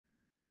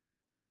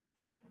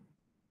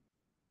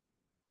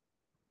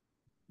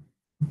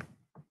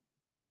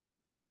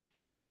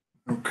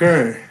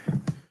Okay,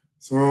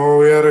 so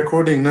we are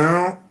recording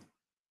now.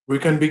 We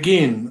can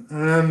begin.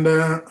 And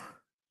the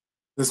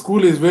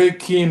school is very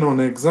keen on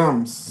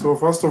exams. So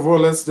first of all,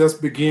 let's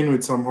just begin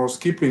with some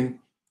housekeeping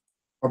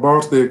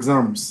about the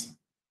exams.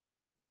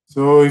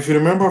 So if you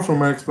remember from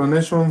my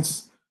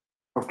explanations,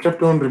 I've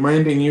kept on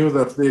reminding you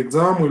that the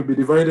exam will be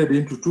divided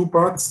into two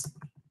parts.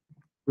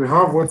 We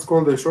have what's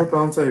called the short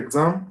answer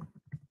exam,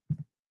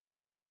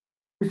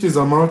 which is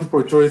a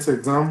multiple choice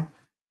exam,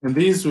 and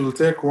these will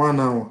take 1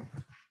 hour.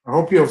 I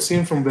hope you have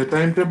seen from the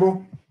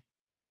timetable.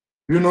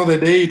 Do you know the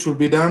day it will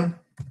be done?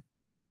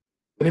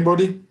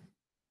 Anybody?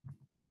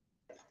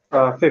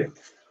 5th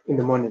in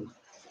the morning.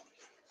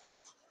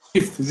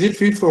 5th. Is it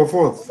 5th or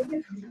 4th?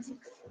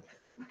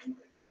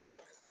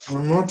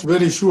 I'm not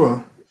very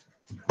sure.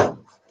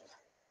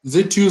 Is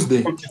it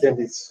Tuesday?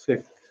 Confident it's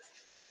 5th.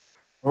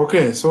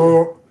 Okay,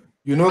 so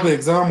you know the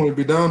exam will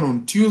be done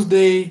on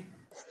Tuesday,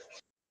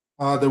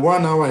 the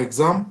 1 hour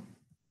exam.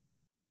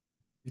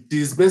 It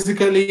is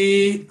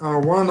basically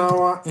 1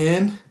 hour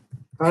and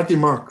 30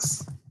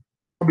 marks.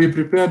 Be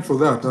prepared for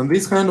that. And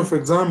this kind of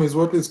exam is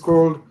what is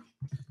called,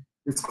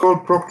 it's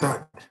called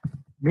proctored,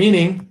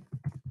 meaning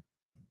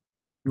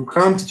you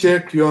can't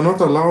check, you are not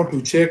allowed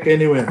to check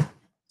anywhere.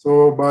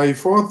 So by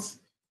 4th,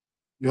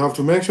 you have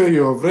to make sure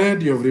you have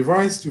read, you have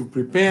revised, you've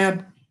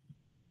prepared.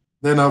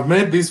 Then I've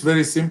made this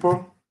very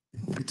simple.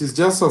 It is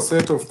just a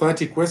set of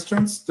 30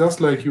 questions, just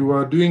like you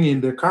are doing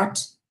in the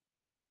CAT.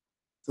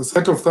 It's a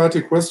set of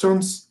 30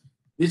 questions.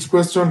 Each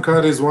question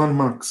carries 1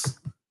 marks.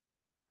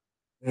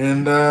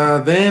 And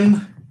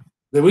then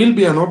there will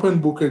be an open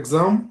book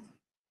exam.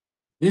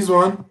 This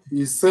one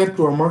is set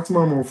to a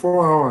maximum of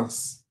 4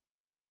 hours.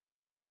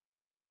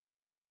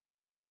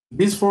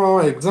 This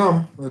 4-hour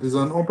exam, that is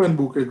an open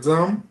book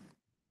exam,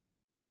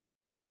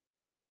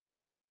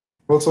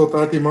 also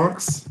 30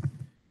 marks.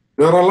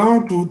 You are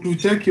allowed to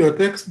check your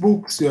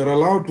textbooks. You are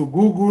allowed to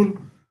Google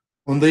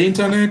on the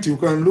internet. You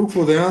can look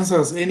for the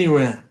answers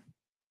anywhere.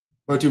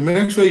 But you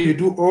make sure you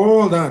do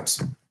all that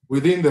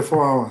within the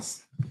 4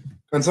 hours.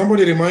 Can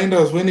somebody remind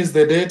us when is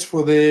the date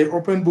for the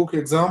open book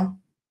exam?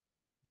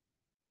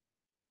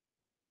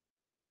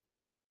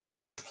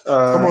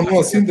 Someone who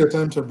has seen the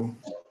timetable.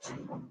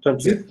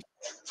 20th.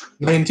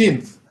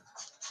 19th?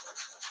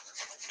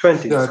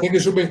 20th. Yeah, I think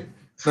it should be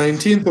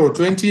 19th or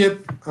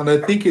 20th. And I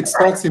think it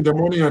starts in the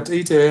morning at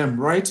 8 a.m.,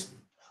 right?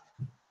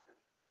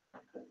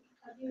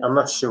 I'm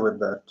not sure with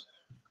that.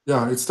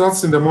 Yeah, it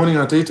starts in the morning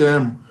at 8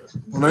 a.m.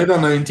 on either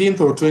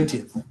 19th or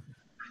 20th.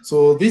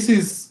 So this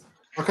is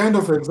a kind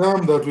of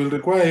exam that will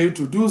require you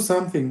to do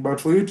something, but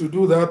for you to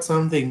do that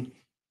something,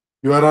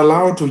 you are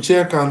allowed to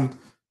check and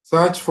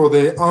search for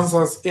the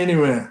answers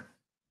anywhere,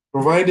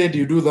 provided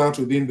you do that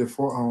within the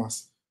 4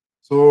 hours.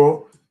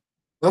 So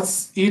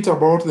that's it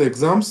about the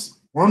exams.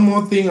 One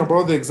more thing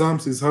about the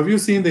exams is, have you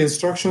seen the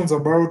instructions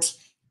about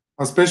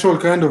a special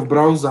kind of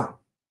browser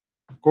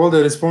called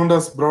the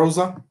Responders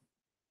browser,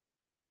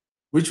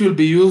 which will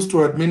be used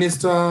to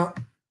administer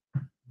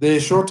the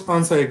short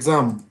answer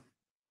exam?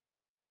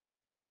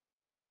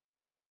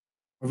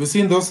 Have you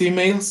seen those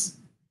emails?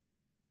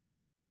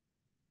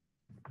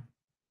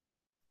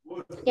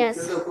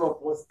 Yes.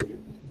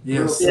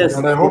 Yes. Yes.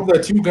 And I hope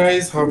that you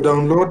guys have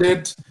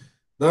downloaded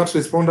that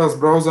Responders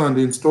browser and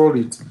installed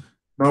it.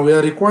 Now we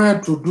are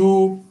required to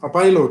do a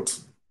pilot.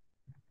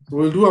 So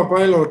we'll do a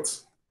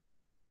pilot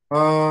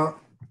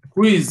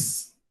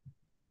quiz.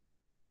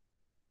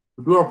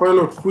 We'll do a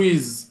pilot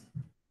quiz,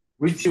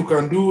 which you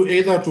can do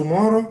either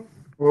tomorrow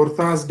or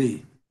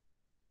Thursday.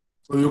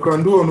 So you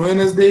can do on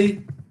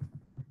Wednesday,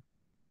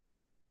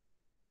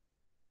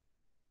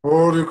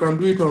 or you can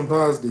do it on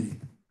Thursday.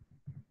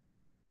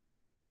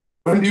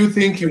 When do you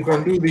think you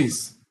can do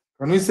this?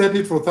 Can we set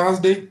it for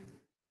Thursday?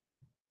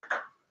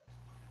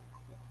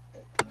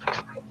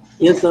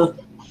 Yes, sir.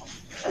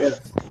 Yes.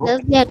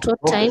 Thursday at what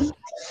time?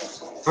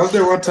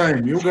 Thursday, what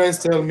time? You guys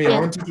tell me. I Yeah.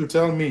 want you to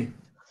tell me.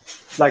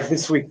 Like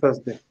this week,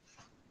 Thursday.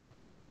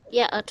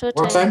 Yeah, at what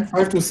What time?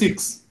 time? 5 to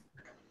 6.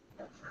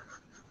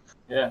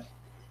 Yeah.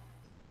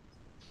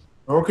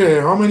 Okay,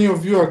 how many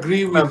of you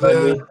agree with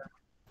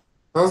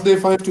Thursday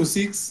 5 to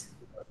 6?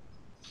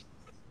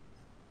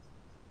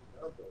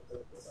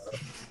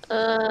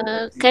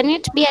 Can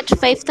it be at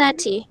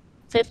 5:30?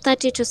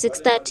 5:30 to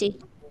 6:30?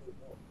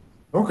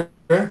 Okay,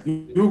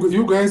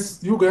 you guys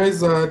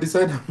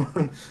decide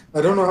among.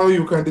 I don't know how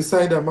you can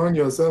decide among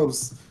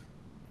yourselves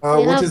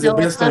what is the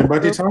best time,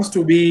 but it has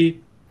to be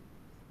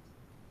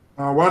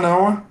 1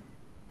 hour.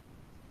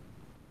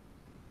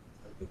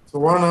 So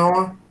 1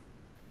 hour.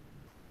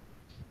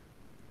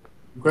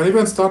 You can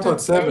even start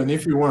at 7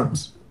 if you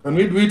want. Can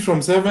we do it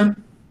from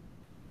 7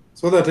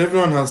 so that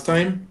everyone has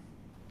time?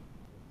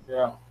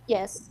 Yeah.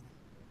 Yes.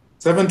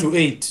 7 to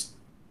 8.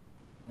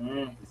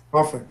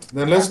 Perfect.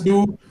 Then let's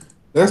do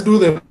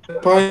the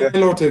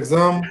pilot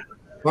exam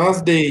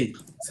Thursday,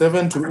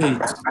 7 to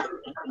 8.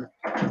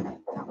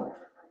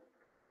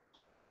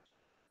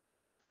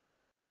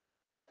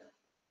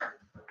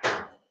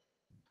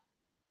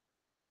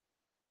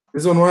 The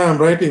reason why I'm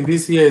writing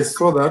this here is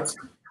so that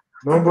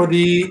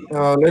nobody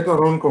later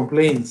on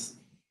complains.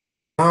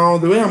 Now,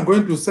 the way I'm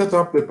going to set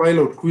up the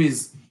pilot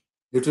quiz,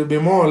 it will be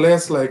more or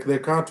less like the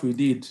CAT we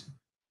did.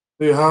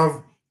 So you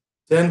have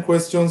 10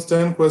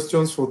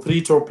 questions for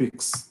 3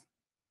 topics.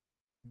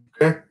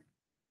 Okay?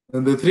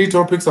 And the 3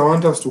 topics I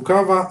want us to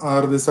cover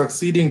are the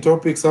succeeding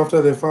topics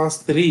after the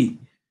first 3.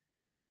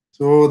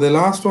 So the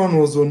last one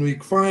was on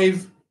week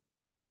 5.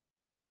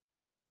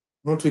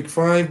 Not week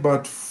 5,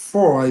 but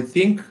 4, I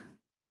think.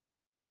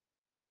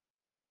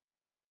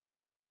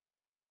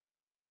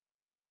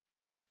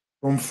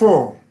 From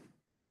 4.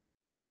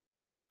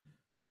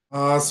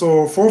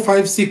 So 4,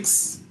 5,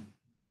 6.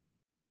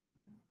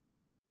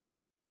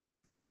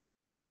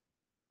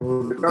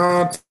 So the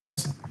CAT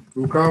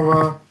to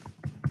cover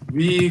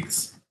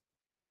weeks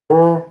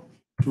 4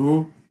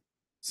 to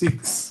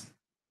 6.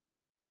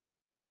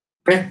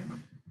 Okay,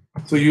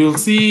 so you'll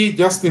see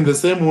just in the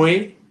same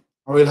way,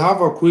 I will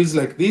have a quiz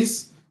like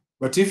this,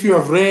 but if you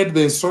have read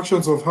the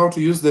instructions of how to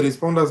use the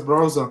responders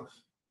browser,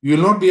 you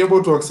will not be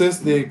able to access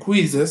the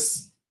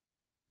quizzes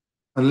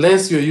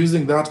unless you're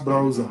using that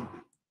browser.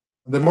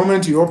 The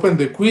moment you open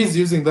the quiz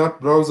using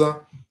that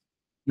browser,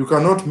 you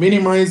cannot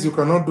minimize, you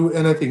cannot do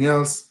anything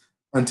else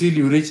until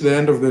you reach the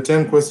end of the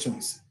 10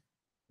 questions.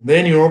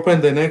 Then you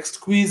open the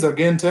next quiz,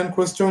 again 10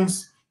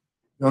 questions.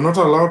 You're not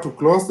allowed to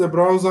close the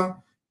browser.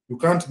 You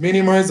can't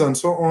minimize and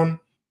so on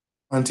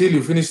until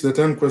you finish the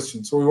 10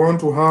 questions. So we want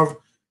to have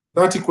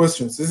 30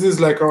 questions. This is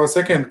like our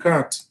second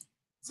CAT,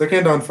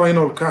 second and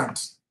final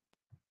CAT.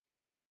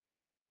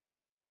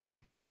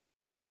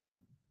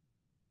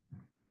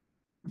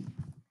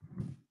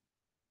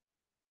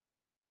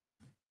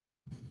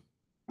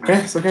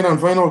 Okay, second and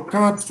final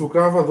CAT to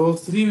cover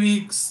those 3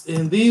 weeks.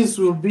 And this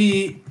will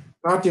be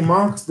 30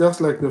 marks, just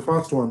like the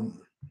first one.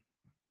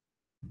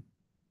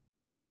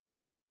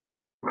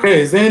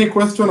 Okay, is there any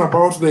question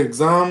about the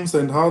exams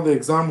and how the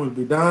exam will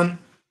be done?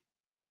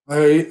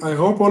 I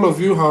hope all of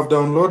you have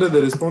downloaded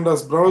the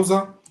responders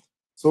browser.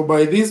 So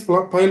by this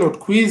pilot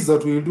quiz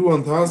that we'll do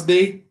on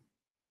Thursday,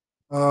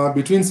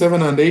 between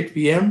 7 and 8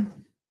 p.m.,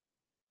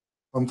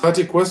 on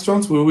 30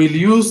 questions, we will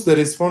use the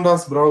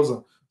responders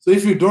browser. So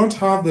if you don't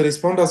have the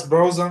responders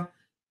browser,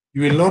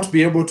 you will not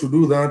be able to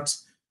do that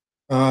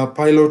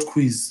pilot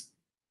quiz.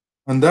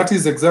 And that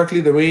is exactly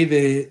the way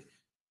the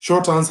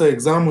short answer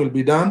exam will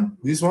be done,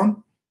 this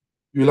one.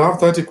 You'll have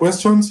 30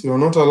 questions, you're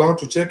not allowed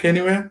to check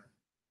anywhere.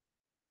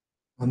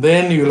 And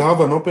then you'll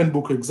have an open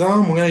book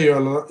exam where you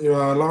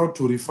are allowed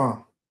to refer.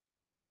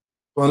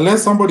 So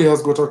unless somebody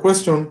has got a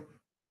question,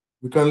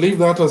 we can leave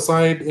that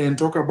aside and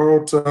talk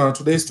about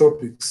today's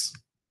topics.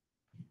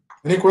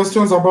 Any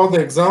questions about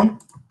the exam?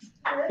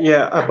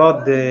 Yeah,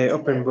 about the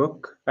open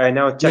book. I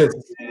now checked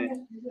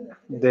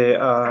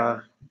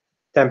the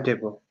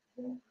timetable.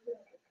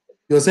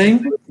 You're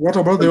saying, what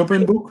about the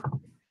open book?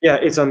 Yeah,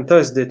 it's on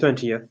Thursday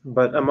 20th,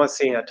 but I'm not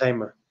seeing a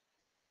timer.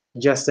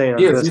 Just saying on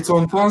Yes, Thursday. it's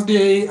on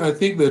Thursday, I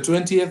think the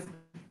 20th.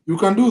 You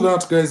can do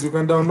that, guys. You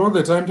can download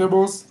the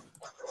timetables.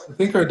 I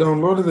think I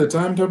downloaded the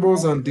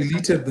timetables and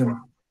deleted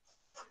them.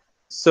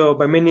 So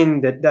by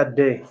meaning that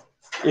day,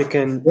 you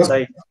can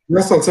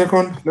Just a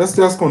second. Let's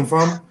just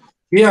confirm.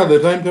 Here are the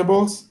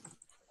timetables.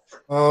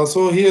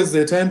 So here's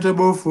the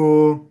timetable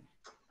for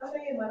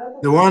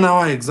the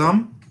 1-hour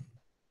exam.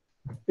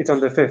 It's on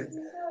the 5th,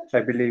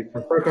 I believe.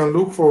 If I can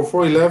look for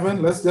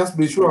 411, let's just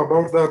be sure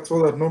about that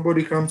so that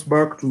nobody comes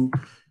back to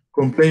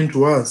complain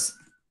to us.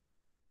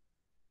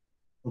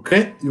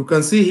 Okay, you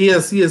can see here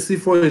CSC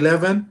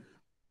 411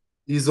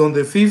 is on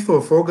the 5th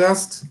of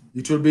August.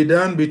 It will be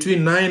done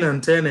between 9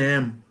 and 10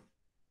 a.m.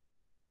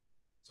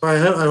 So I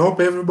hope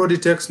everybody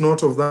takes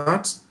note of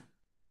that.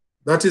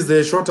 That is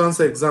the short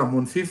answer exam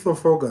on 5th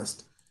of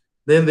August.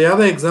 Then the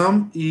other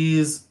exam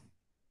is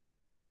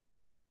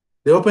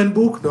the open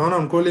book, the one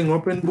I'm calling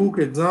open book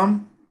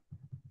exam.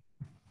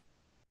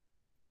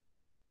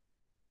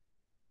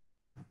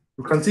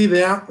 You can see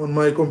there on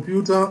my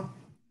computer,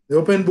 the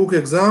open book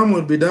exam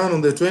will be done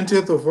on the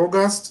 20th of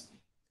August.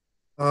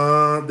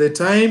 The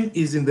time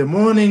is in the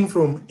morning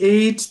from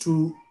 8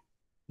 to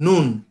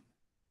noon.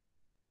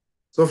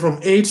 So from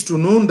 8 to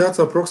noon, that's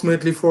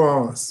approximately 4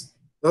 hours.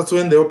 That's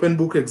when the open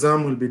book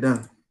exam will be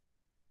done.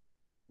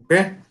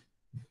 Okay?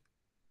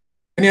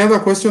 Any other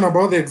question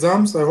about the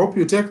exams? I hope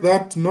you take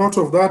that note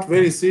of that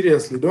very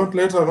seriously. Don't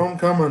later on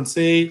come and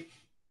say,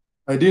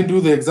 I didn't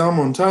do the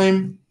exam on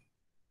time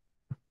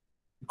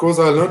because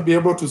I'll not be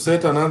able to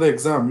set another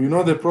exam. You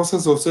know, the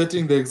process of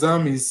setting the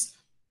exam is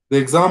the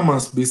exam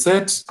must be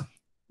set.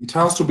 It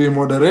has to be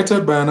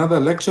moderated by another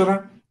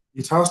lecturer.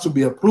 It has to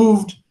be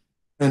approved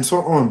and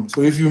so on.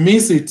 So if you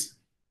miss it,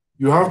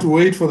 you have to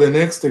wait for the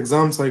next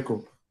exam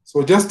cycle.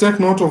 So just take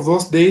note of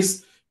those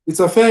days. It's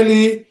a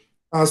fairly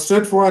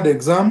straightforward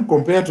exam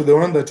compared to the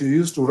one that you're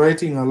used to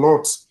writing a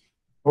lot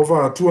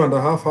over a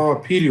 2.5 hour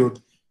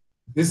period.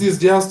 This is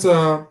just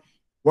 1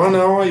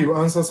 hour, you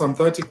answer some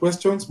 30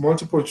 questions,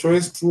 multiple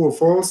choice, true or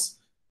false.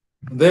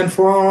 And then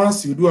 4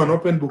 hours, you do an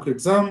open book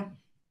exam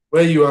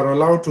where you are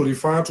allowed to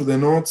refer to the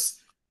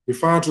notes,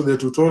 refer to the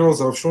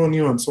tutorials I've shown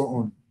you, and so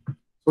on.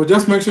 So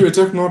just make sure you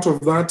take note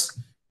of that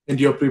and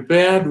you're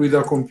prepared with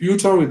a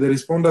computer, with the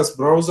responders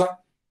browser.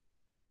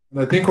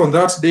 And I think on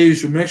that day, you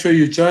should make sure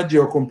you charge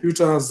your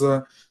computers,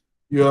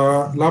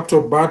 your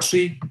laptop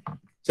battery,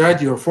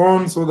 charge your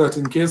phone so that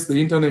in case the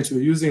internet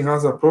you're using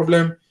has a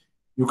problem,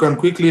 you can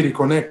quickly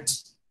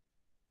reconnect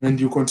and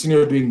you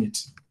continue doing it.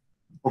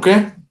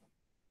 Okay?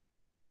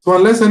 So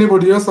unless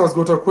anybody else has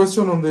got a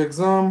question on the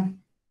exam,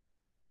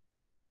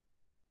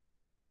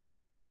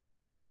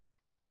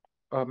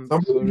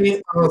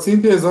 somebody,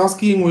 Cynthia is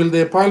asking, will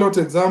the pilot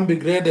exam be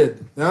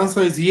graded? The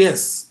answer is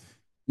yes.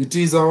 It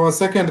is our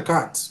second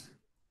cut.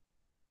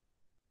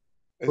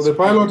 So the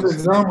pilot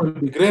exam will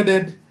be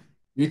graded.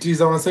 It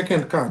is our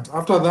second cut.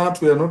 After that,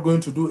 we are not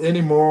going to do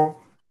any more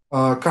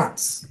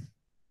cuts.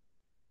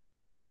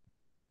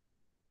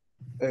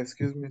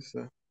 Excuse me,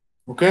 sir.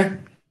 Okay?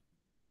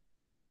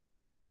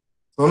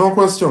 So no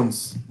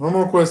questions. No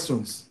more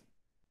questions.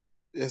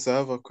 Yes, I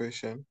have a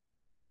question.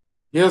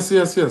 Yes.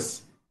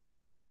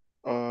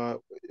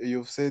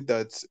 You've said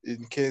that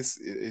in case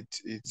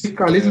Speak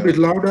a little bit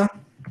louder.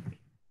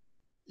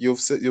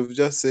 You've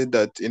just said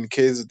that in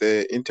case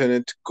the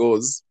internet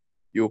goes,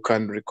 you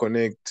can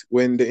reconnect.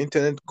 When the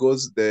internet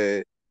goes,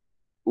 will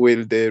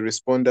the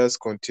responders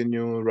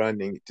continue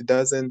running? It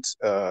doesn't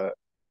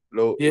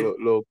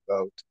log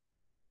out.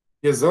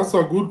 Yes, that's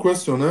a good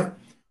question.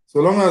 So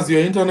long as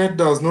your internet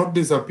does not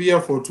disappear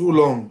for too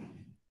long.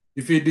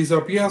 If it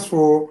disappears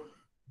for,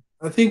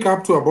 I think,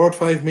 up to about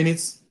 5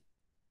 minutes,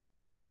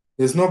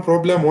 there's no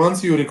problem.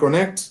 Once you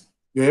reconnect,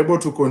 you're able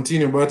to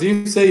continue. But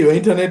if, say, your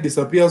internet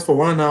disappears for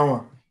 1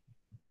 hour,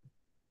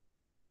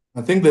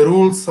 I think the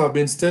rules have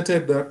been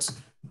stated that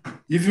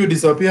if you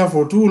disappear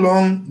for too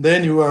long,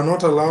 then you are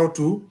not allowed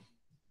to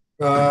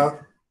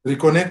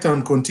reconnect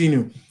and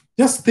continue.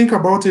 Just think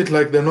about it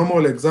like the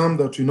normal exam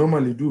that you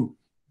normally do.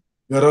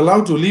 You're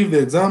allowed to leave the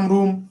exam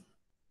room,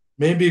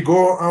 maybe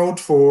go out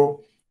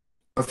for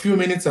a few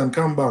minutes and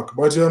come back,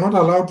 but you're not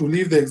allowed to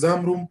leave the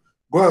exam room,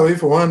 go away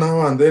for 1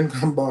 hour and then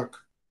come back.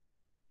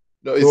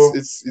 No, So,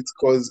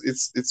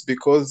 it's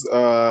because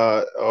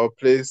our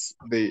place,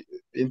 the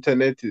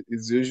internet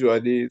is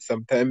usually,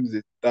 sometimes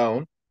it's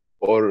down,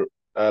 or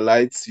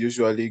lights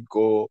usually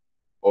go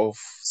off.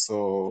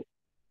 So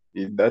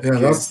in that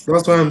case,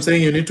 that's why I'm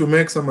saying you need to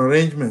make some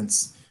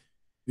arrangements.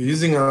 You're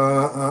using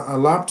a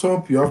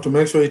laptop, you have to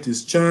make sure it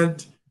is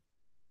charged.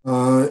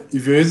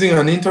 If you're using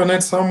an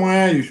internet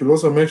somewhere, you should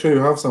also make sure you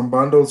have some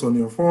bundles on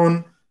your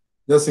phone,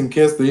 just in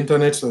case the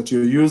internet that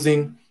you're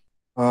using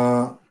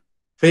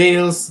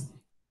fails.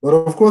 But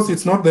of course,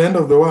 it's not the end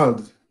of the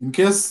world. In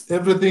case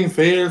everything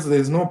fails,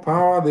 there's no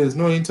power, there's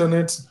no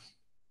internet,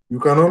 you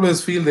can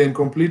always fill the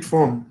incomplete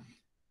form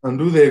and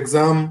do the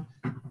exam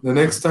the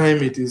next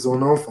time it is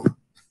on offer.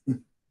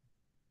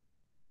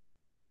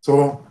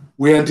 So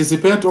we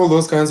anticipate all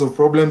those kinds of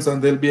problems,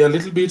 and there'll be a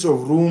little bit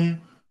of room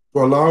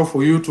to allow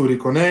for you to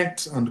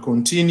reconnect and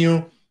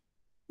continue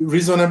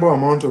reasonable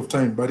amount of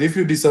time. But if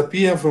you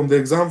disappear from the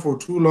exam for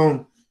too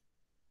long,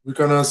 we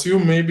can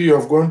assume maybe you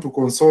have gone to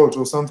consult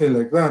or something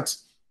like that,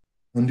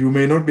 and you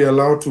may not be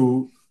allowed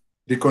to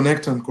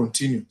reconnect and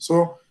continue.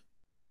 So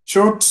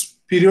short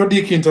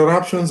periodic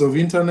interruptions of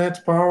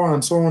internet, power,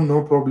 and so on,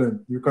 no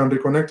problem. You can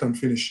reconnect and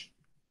finish.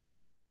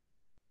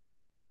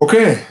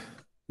 Okay,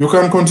 you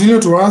can continue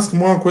to ask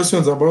more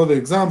questions about the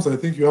exams. I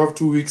think you have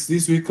 2 weeks,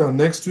 this week and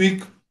next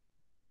week.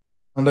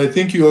 And I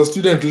think your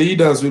student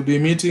leaders will be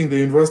meeting the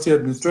university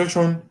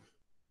administration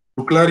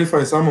to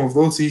clarify some of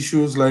those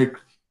issues, like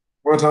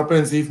what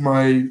happens if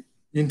my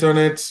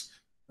internet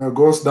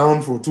goes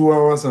down for 2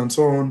 hours and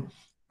so on.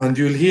 And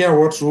you'll hear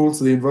what rules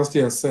the university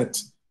has set.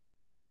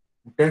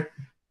 Okay,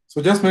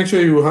 so just make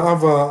sure you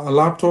have a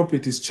laptop,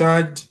 it is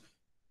charged.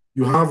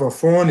 You have a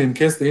phone in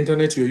case the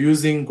internet you're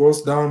using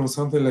goes down or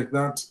something like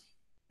that.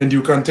 And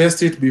you can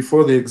test it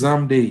before the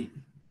exam day.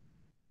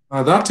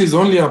 That is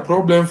only a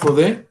problem for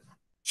the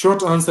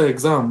short answer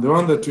exam, the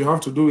one that you have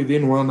to do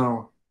within 1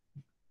 hour.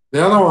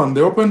 The other one,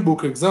 the open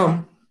book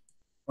exam,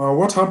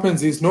 what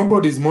happens is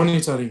nobody's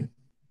monitoring.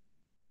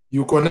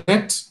 You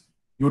connect,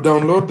 you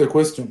download the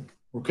question,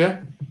 okay?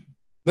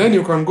 Then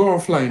you can go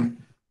offline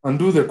and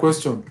do the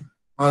question.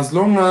 As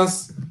long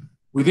as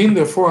within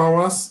the 4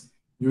 hours,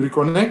 you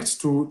reconnect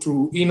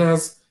to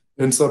INAS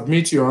and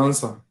submit your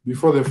answer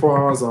before the 4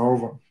 hours are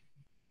over.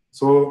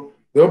 So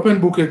the open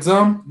book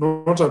exam,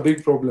 not a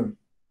big problem,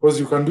 because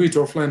you can do it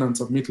offline and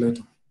submit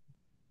later.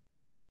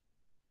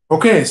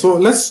 Okay, so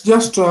let's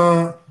just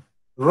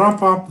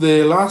wrap up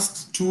the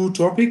last 2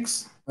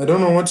 topics. I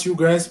don't know what you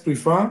guys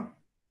prefer.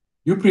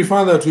 You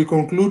prefer that we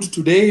conclude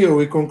today or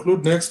we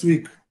conclude next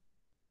week?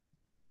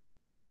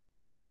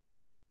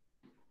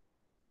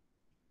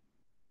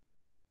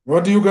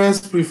 What do you guys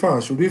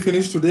prefer? Should we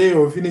finish today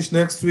or finish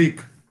next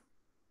week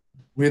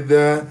with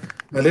a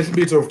little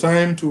bit of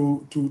time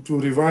to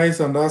revise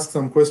and ask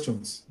some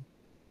questions?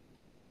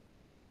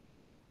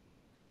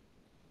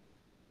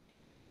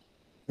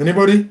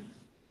 Anybody?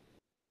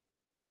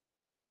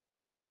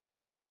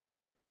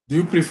 Do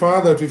you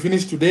prefer that we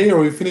finish today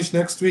or we finish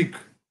next week?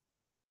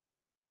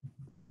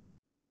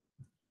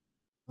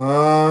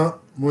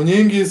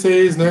 Munyingi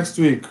says next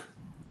week.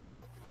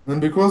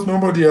 And because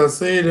nobody has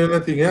said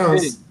anything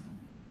else,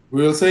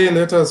 We'll say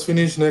let us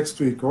finish next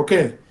week.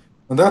 Okay.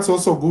 And that's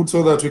also good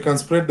so that we can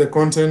spread the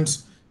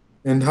content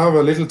and have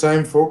a little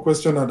time for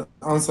question and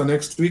answer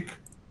next week.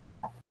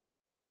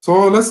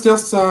 So let's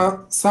just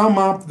sum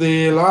up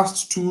the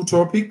last two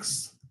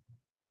topics.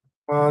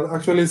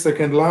 Actually,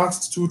 second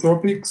last two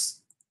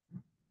topics.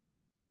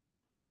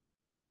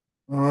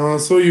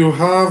 So you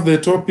have the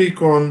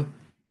topic on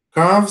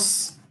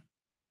curves,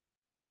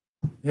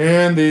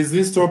 and there's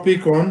this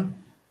topic on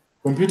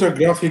computer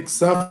graphic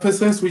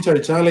surfaces, which I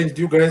challenged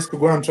you guys to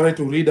go and try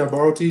to read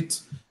about it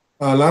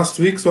last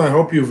week. So I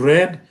hope you've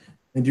read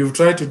and you've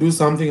tried to do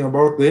something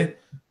about the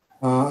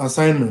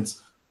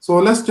assignments. So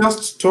let's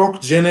just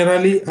talk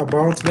generally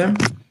about them.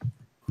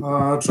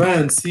 Try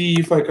and see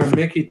if I can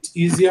make it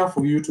easier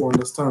for you to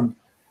understand.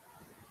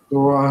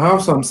 So I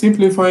have some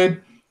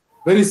simplified,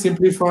 very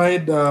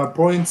simplified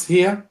points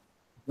here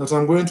that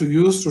I'm going to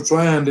use to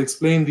try and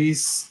explain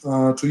these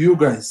to you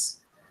guys.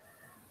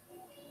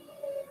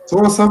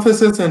 So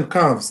surfaces and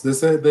curves,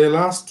 the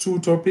last two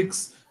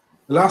topics.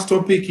 The last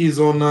topic is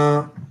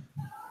on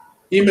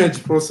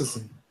image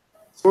processing.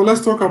 So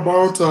let's talk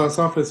about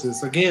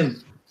surfaces.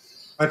 Again,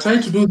 I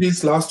tried to do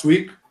this last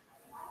week,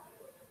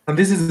 and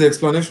this is the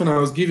explanation I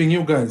was giving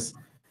you guys.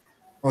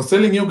 I was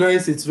telling you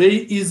guys it's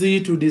very easy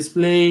to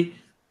display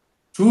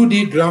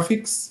 2D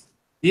graphics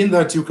in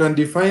that you can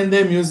define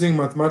them using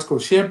mathematical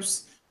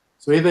shapes.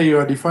 So either you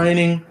are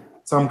defining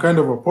some kind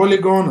of a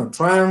polygon, a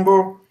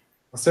triangle,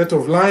 a set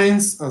of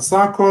lines, a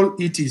circle,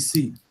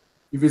 etc.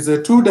 If it's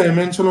a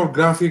two-dimensional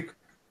graphic,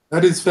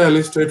 that is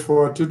fairly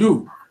straightforward to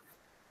do.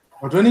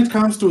 But when it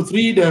comes to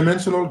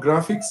three-dimensional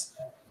graphics,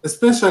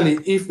 especially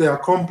if they are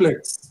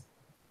complex,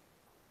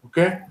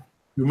 okay,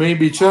 you may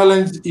be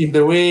challenged in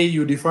the way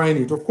you define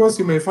it. Of course,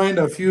 you may find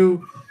a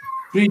few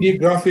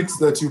 3D graphics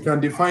that you can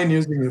define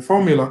using a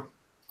formula,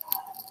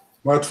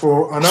 but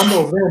for a number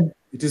of them,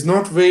 it is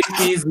not very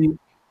easy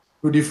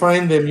to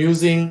define them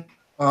using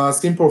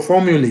simple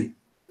formulae.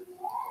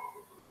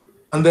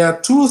 And there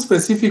are two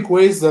specific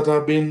ways that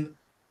have been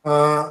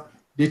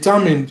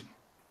determined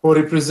for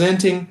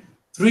representing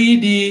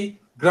 3D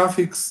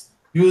graphics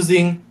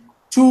using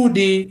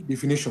 2D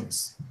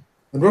definitions.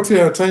 And what we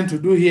are trying to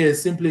do here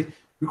is simply,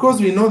 because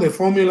we know the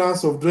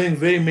formulas of drawing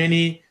very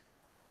many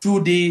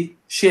 2D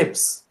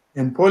shapes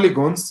and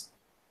polygons,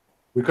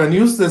 we can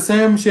use the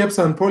same shapes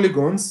and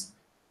polygons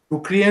to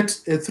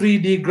create a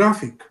 3D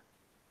graphic.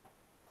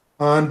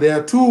 And there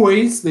are two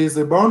ways. There's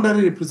a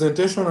boundary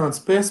representation and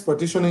space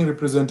partitioning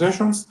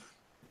representations.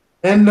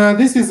 And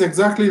this is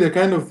exactly the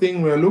kind of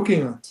thing we're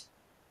looking at.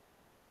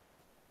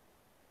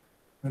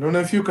 I don't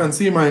know if you can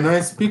see my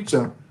nice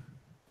picture,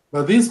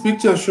 but this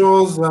picture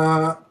shows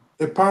a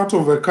part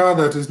of a car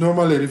that is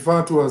normally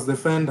referred to as the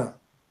fender,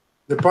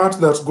 the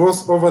part that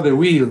goes over the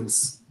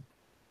wheels,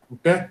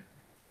 okay?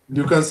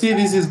 You can see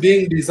this is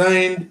being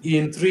designed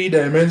in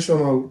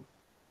three-dimensional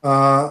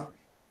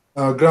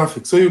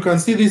graphics. So you can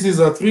see this is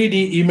a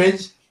 3D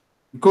image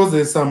because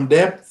there's some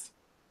depth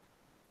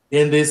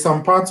and there's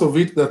some parts of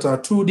it that are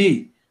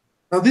 2D.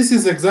 Now this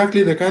is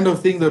exactly the kind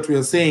of thing that we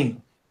are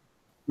saying.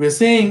 We're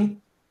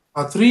saying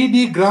a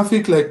 3D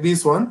graphic like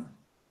this one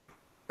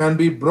can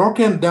be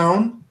broken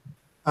down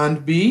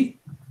and be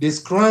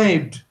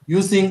described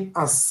using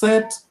a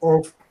set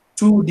of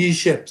 2D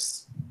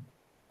shapes.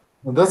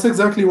 And that's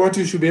exactly what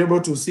you should be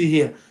able to see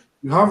here.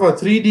 You have a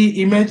 3D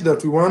image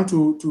that we want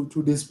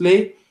to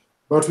display,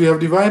 but we have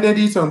divided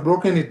it and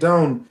broken it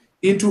down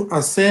into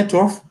a set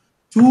of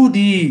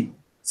 2D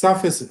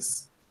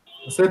surfaces,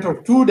 a set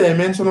of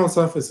two-dimensional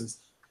surfaces.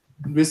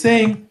 And we're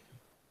saying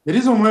the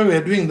reason why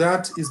we're doing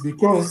that is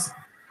because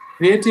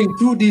creating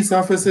 2D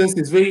surfaces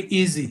is very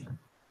easy.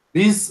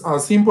 These are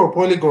simple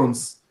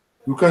polygons.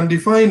 You can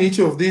define each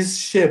of these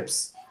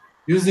shapes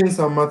using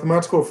some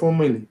mathematical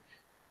formulae.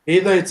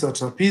 Either it's a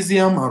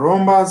trapezium, a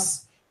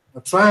rhombus,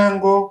 a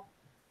triangle.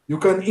 You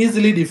can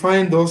easily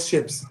define those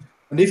shapes.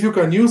 And if you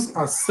can use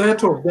a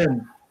set of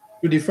them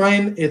to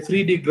define a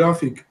 3D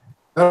graphic,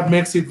 that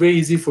makes it very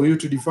easy for you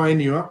to define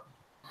your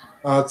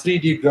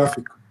 3D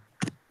graphic.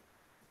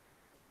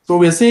 So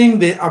we're saying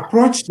the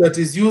approach that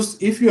is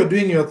used if you're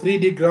doing your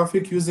 3D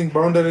graphic using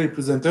boundary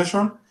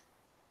representation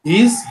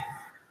is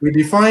we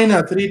define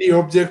a 3D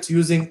object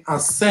using a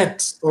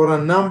set or a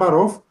number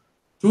of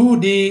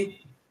 2D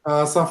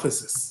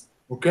surfaces,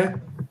 okay?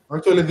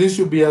 Actually, this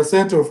should be a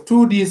set of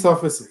 2D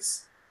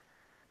surfaces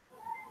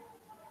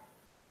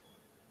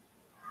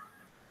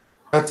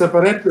that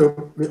separate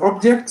the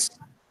object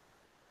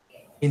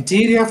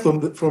interior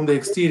from the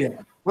exterior.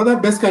 What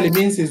that basically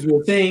means is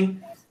we're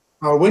saying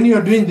when you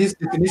are doing this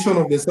definition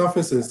of the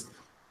surfaces,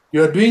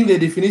 you are doing the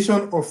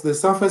definition of the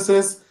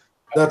surfaces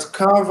that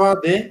cover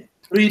the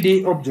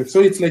 3D object. So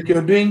it's like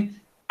you're doing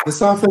the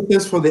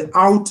surfaces for the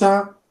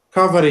outer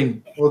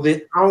covering or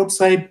the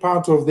outside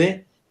part of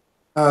the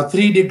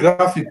 3D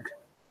graphic.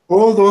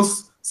 All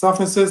those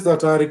surfaces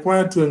that are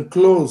required to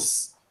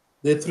enclose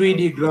the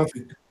 3D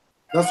graphic.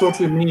 That's what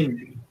we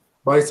mean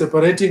by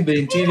separating the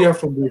interior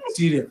from the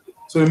exterior.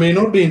 So you may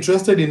not be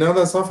interested in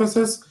other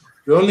surfaces.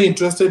 You're only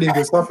interested in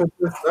the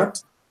surfaces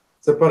that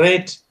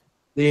separate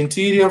the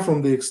interior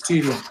from the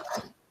exterior.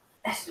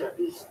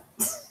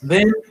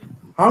 Then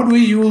how do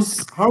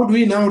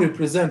we now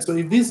represent? So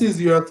if this is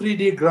your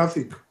 3D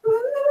graphic,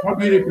 how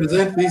do we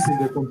represent this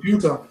in the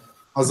computer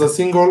as a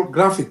single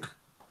graphic?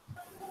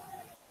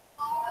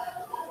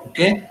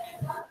 Okay,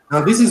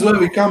 now this is where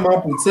we come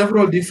up with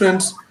several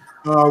different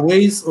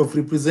ways of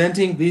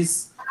representing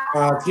these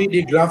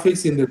 3D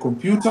graphics in the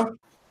computer.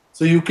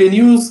 So you can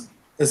use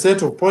a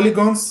set of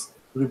polygons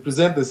to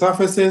represent the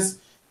surfaces.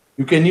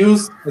 You can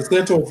use a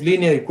set of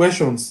linear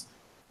equations,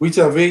 which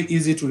are very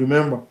easy to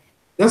remember.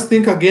 Just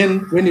think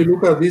again when you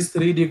look at this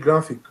 3D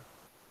graphic,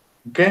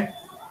 okay?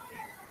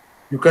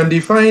 You can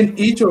define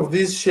each of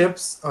these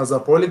shapes as a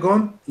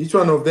polygon, each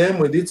one of them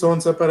with its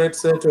own separate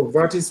set of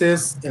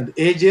vertices and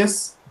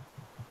edges,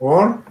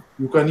 or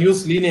you can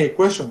use linear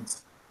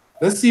equations.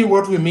 Let's see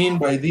what we mean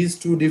by these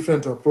two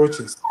different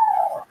approaches.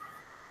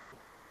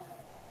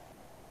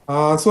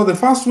 So the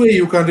first way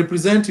you can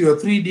represent your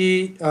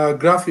 3D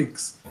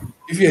graphics,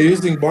 if you're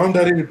using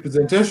boundary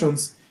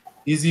representations,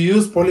 is you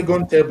use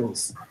polygon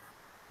tables.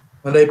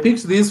 And I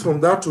picked this from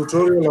that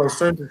tutorial I was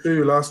trying to show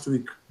you last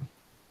week.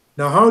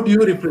 Now, how do you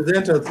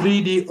represent a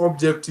 3D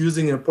object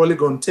using a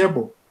polygon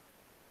table?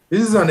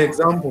 This is an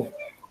example.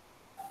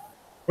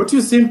 What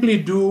you simply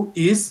do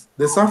is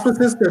the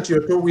surfaces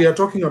that we are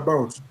talking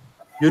about,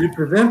 you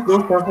represent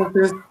those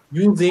surfaces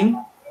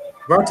using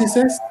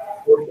vertices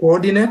or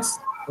coordinates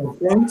or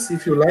points,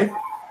 if you like.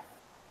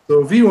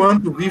 So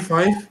V1 to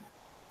V5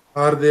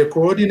 are the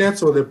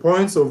coordinates or the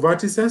points of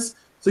vertices.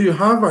 So you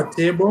have a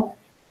table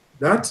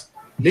that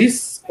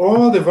lists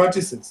all the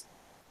vertices.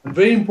 And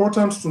very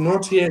important to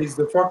note here is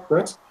the fact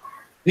that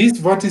these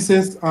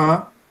vertices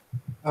are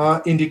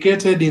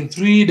indicated in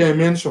 3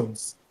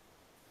 dimensions.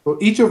 So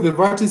each of the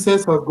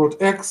vertices has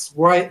got X,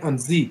 Y, and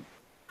Z.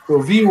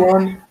 So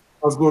V1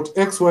 has got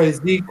X, Y,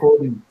 Z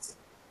coordinates,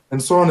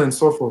 and so on and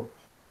so forth.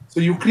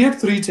 So you create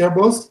 3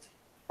 tables.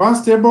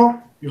 First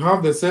table, you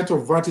have the set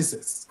of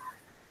vertices,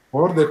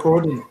 or the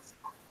coordinates.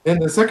 Then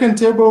the second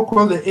table,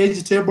 called the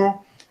edge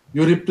table,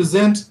 you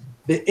represent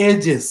the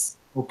edges,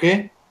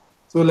 okay?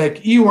 So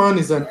like E1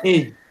 is an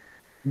edge.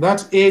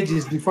 That edge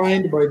is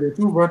defined by the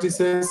 2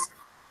 vertices,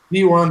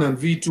 V1 and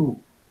V2.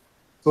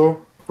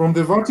 So from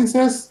the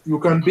vertices, you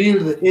can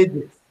build the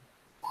edges.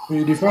 So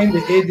you define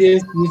the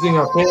edges using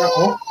a pair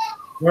of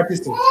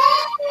vertices.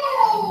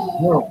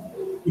 Now,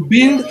 to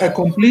build a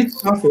complete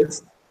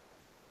surface,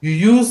 you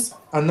use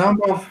a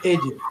number of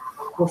edges.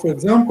 So for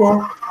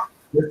example,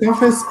 the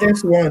surface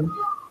S1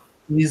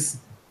 is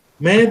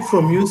made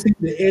from using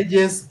the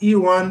edges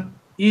E1,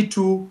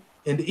 E2,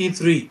 and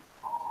E3.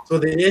 So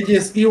the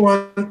edges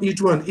E1,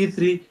 E2, and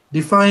E3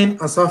 define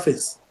a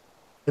surface.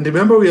 And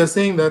remember, we are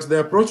saying that the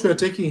approach we are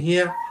taking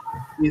here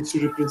is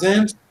to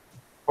represent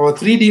our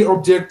 3D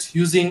object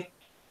using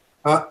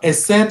a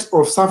set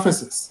of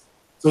surfaces.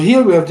 So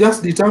here we have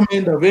just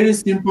determined a very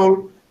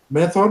simple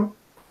method,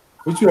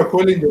 which we are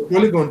calling the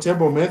polygon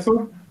table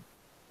method.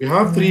 We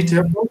have 3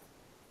 tables.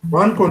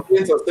 One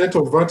contains a set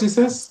of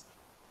vertices.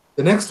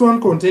 The next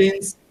one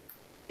contains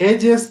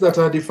edges that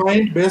are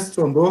defined based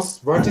on those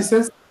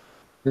vertices.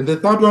 And the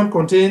third one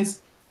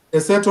contains a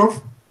set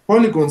of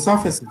polygon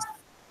surfaces.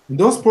 And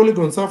those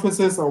polygon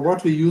surfaces are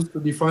what we use to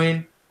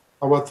define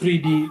our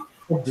 3D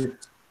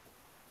object.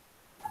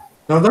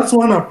 Now that's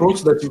one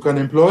approach that you can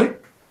employ,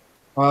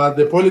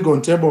 the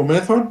polygon table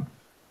method.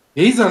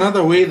 There is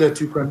another way that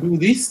you can do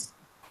this,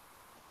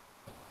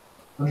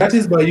 and that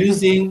is by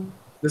using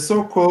the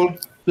so-called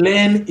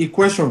plane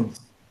equations.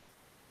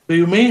 So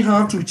you may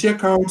have to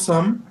check out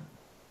some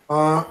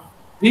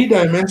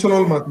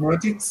 3-dimensional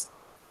mathematics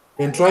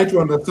and try to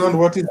understand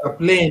what is a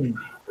plane.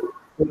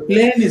 The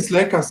plane is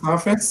like a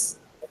surface.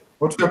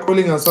 What we are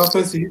calling a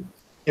surface is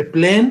a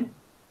plane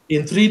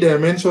in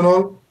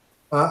 3-dimensional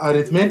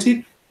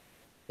arithmetic.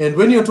 And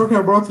when you're talking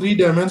about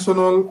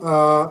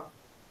 3-dimensional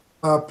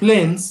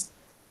planes,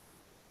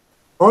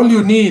 all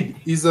you need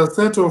is a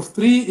set of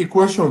 3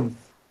 equations.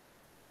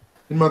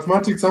 In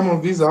mathematics, some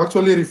of these are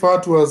actually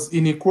referred to as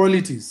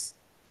inequalities,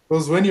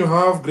 because when you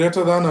have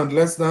greater than and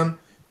less than,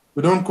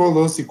 we don't call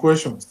those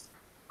equations.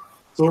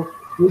 So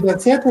with a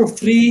set of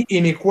 3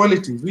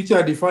 inequalities, which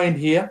are defined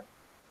here,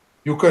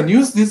 you can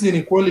use these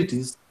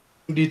inequalities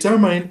to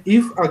determine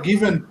if a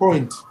given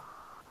point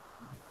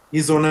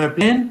is on a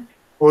plane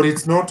or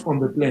it's not on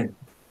the plane.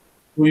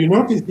 So you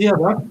notice here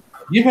that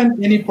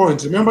given any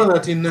point, remember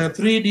that in a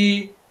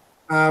 3D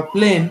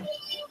plane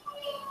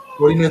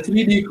or in a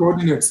 3D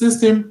coordinate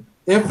system,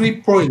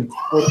 every point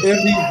or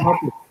every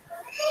vertex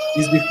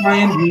is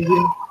defined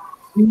using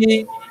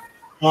 3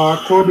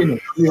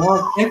 coordinates. You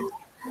have X,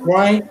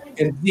 Y,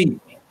 and Z.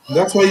 And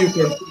that's why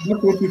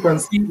that's what you can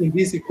see in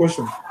this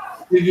equation.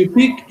 If you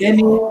pick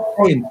any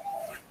point,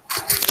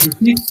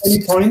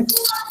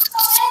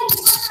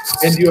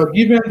 and you are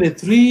given the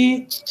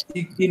 3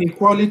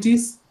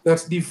 inequalities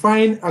that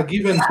define a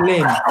given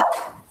plane.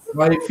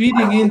 By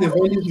feeding in the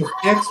values of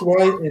X,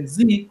 Y, and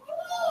Z,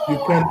 you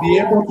can be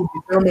able to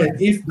determine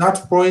if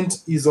that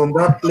point is on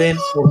that plane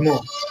or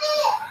not.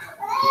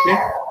 Okay?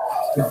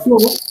 And so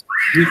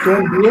we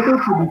can be able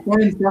to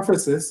define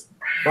surfaces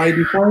by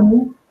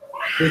defining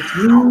the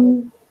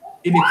three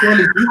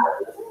inequalities.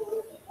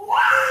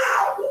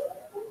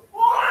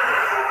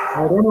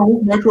 I don't know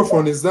whose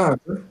microphone is that.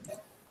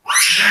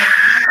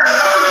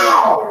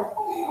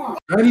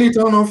 Kindly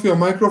turn off your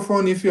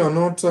microphone if you are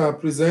not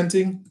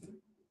presenting.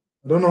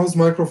 I don't know whose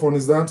microphone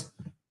is that.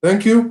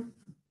 Thank you.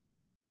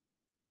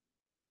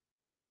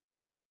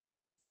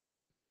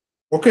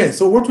 Okay,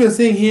 so what we're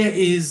saying here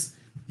is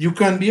you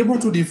can be able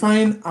to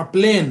define a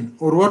plane,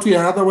 or what we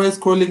are otherwise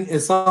calling a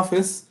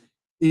surface,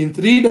 in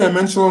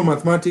three-dimensional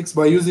mathematics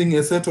by using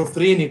a set of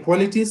three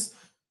inequalities.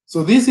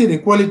 So these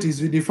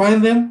inequalities, we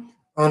define them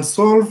and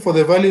solve for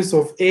the values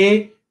of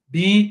A,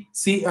 B,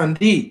 C, and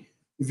D.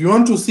 If you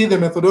want to see the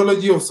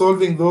methodology of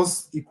solving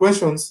those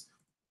equations,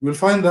 you'll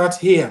find that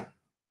here.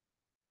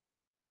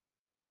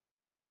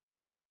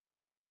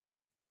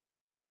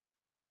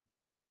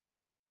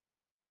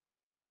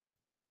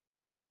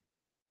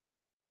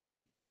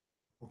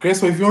 Okay,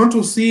 so if you want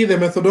to see the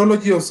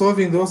methodology of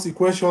solving those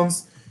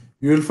equations,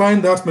 you will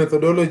find that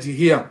methodology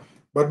here.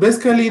 But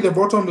basically, the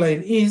bottom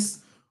line is,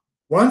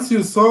 once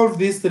you solve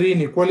these three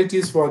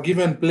inequalities for a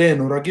given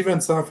plane or a given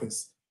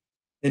surface,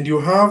 and you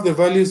have the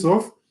values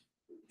of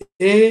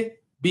A,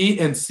 B,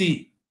 and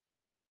C.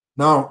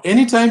 Now,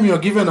 anytime you are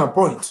given a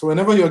point, so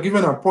whenever you are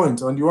given a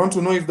point and you want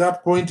to know if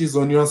that point is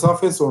on your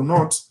surface or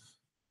not,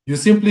 you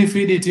simply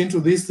feed it into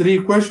these three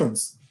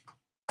equations.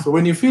 So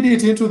when you feed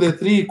it into the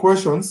three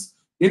equations,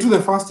 into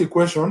the first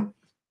equation,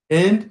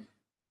 and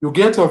you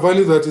get a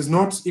value that is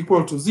not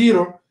equal to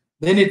 0,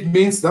 then it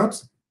means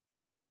that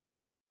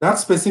that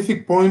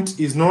specific point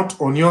is not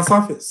on your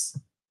surface.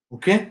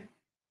 Okay?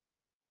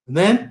 And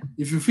then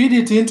if you feed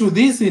it into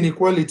this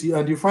inequality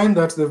and you find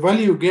that the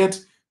value you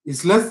get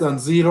is less than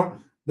 0,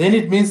 then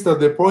it means that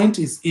the point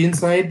is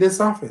inside the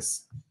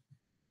surface.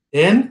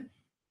 And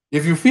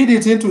if you feed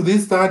it into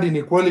this third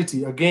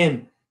inequality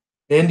again,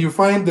 and you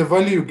find the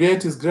value you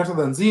get is greater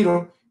than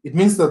 0, it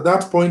means that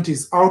that point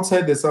is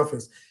outside the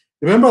surface.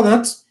 Remember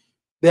that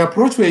the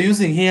approach we're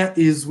using here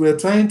is we're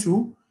trying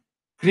to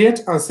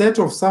create a set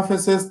of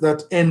surfaces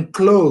that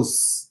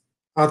enclose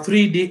a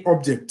 3D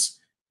object.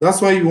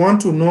 That's why you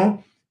want to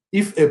know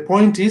if a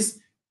point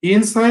is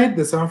inside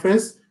the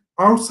surface,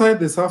 outside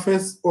the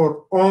surface,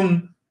 or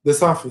on the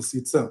surface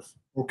itself.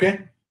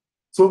 Okay?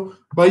 So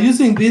by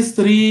using these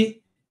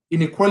three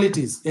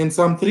inequalities and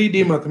some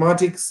 3D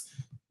mathematics,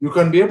 you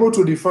can be able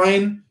to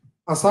define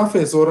a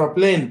surface or a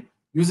plane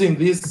using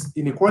these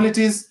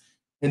inequalities,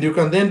 and you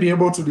can then be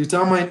able to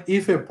determine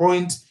if a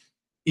point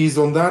is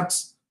on that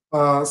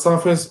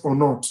surface or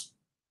not.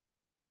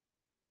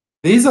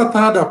 There is a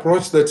third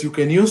approach that you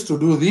can use to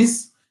do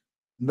this.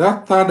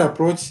 That third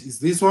approach is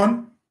this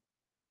one,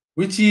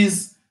 which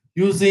is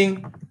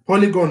using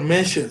polygon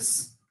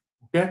meshes,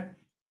 okay?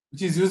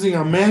 Which is using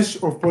a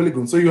mesh of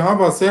polygons. So you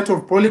have a set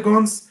of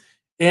polygons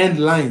and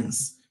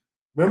lines.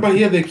 Remember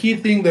here, the key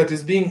thing that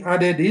is being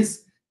added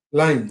is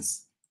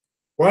lines.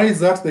 Why is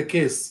that the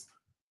case?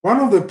 One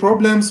of the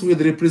problems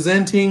with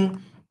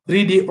representing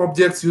 3D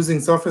objects using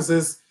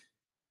surfaces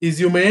is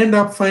you may end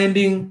up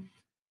finding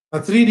a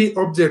 3D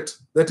object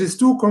that is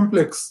too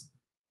complex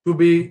to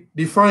be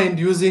defined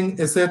using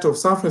a set of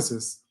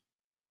surfaces.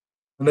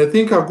 And I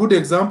think a good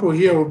example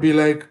here would be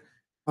like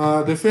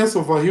the face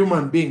of a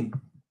human being.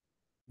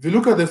 If you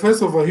look at the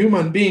face of a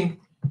human being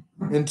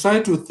and try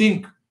to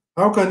think,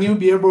 how can you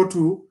be able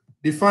to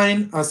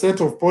define a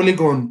set of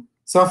polygon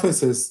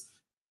surfaces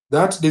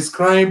that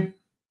describe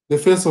the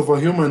face of a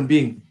human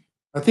being?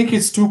 I think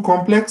it's too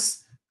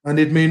complex and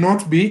it may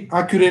not be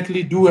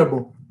accurately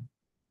doable.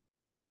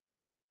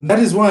 That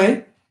is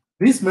why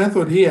this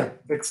method here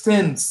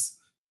extends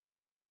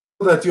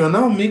so that you are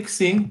now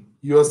mixing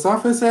your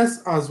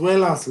surfaces as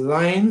well as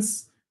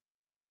lines.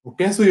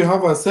 Okay, so you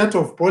have a set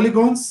of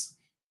polygons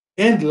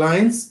and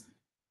lines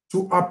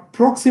to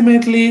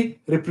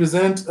approximately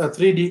represent a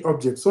 3D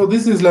object. So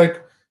this is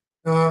like,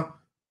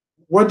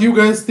 what do you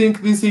guys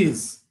think this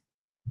is?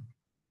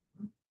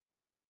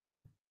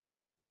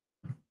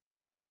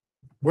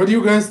 What do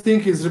you guys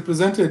think is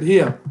represented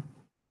here?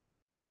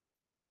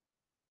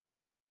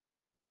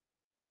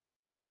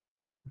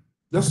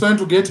 Just trying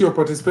to get your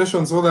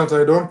participation so that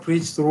I don't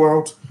preach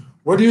throughout.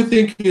 What do you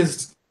think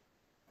is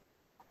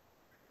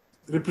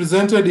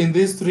represented in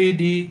this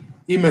 3D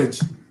image?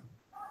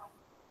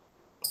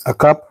 A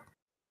cup.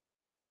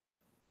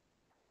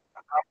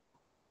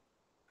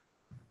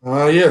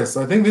 Yes,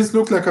 I think this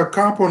looks like a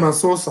cup on a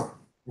saucer,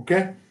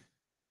 okay?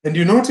 And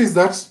you notice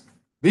that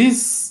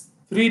this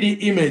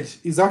 3D image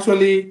is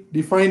actually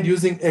defined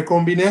using a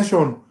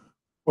combination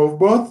of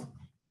both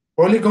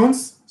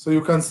polygons, so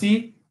you can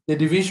see the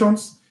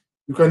divisions.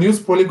 You can use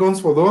polygons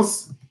for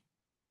those.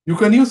 You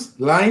can use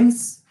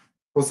lines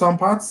for some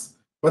parts,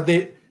 but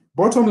the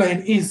bottom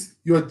line is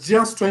you're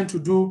just trying to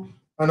do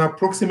an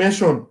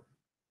approximation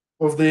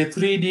of the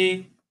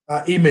 3D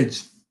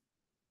image.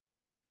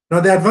 Now,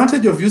 the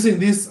advantage of using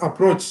this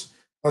approach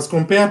as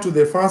compared to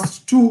the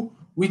first two,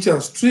 which are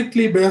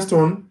strictly based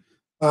on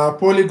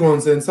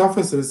polygons and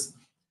surfaces,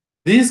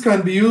 these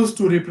can be used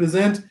to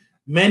represent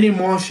many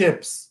more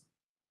shapes.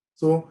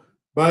 So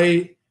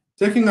by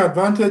taking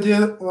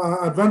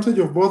advantage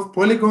of both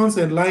polygons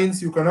and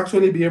lines, you can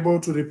actually be able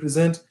to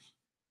represent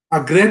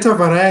a greater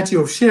variety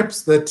of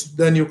shapes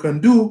than you can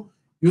do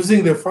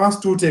using the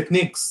first two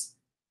techniques,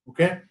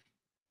 okay?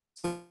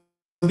 So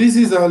this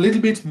is a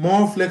little bit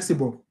more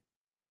flexible.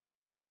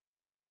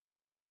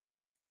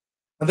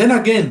 And then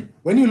again,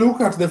 when you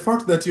look at the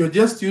fact that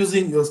you're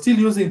still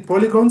using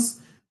polygons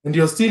and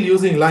you're still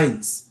using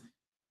lines,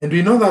 and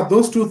we know that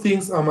those two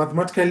things are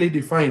mathematically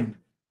defined.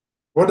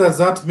 What does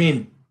that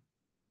mean?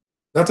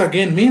 That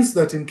again means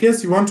that in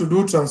case you want to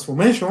do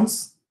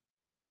transformations,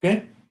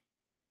 okay?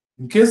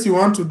 In case you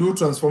want to do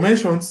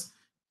transformations,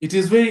 it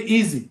is very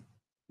easy.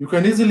 You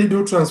can easily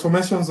do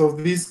transformations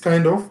of these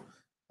kind of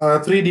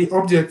 3D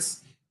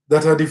objects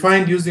that are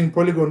defined using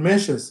polygon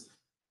meshes.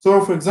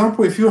 So for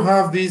example, if you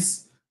have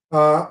this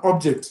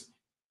object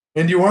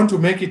and you want to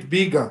make it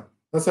bigger,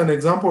 that's an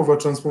example of a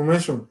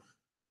transformation.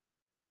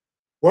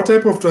 What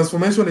type of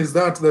transformation is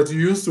that you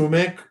use to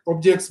make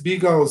objects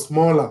bigger or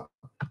smaller?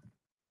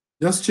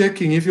 Just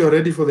checking if you're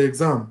ready for the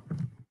exam.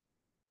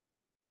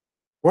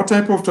 What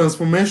type of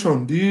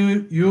transformation do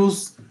you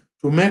use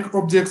to make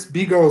objects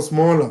bigger or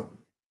smaller?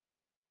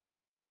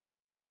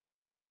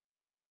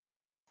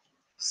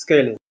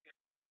 Scaling.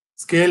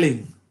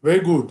 Scaling. Very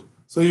good.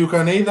 So you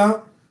can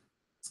either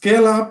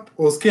scale up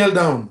or scale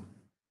down.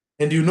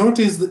 And you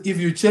notice that if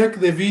you check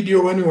the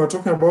video when we were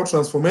talking about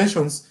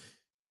transformations,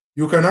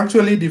 you can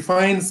actually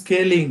define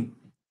scaling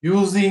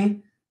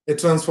using a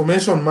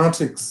transformation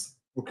matrix,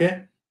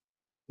 okay?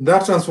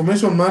 That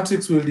transformation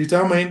matrix will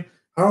determine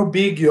how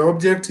big your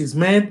object is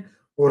made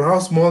or how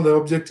small the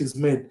object is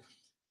made.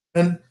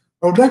 And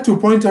I would like to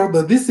point out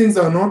that these things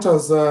are not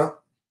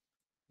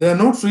they're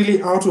not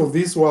really out of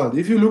this world.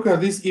 If you look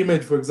at this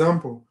image, for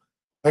example,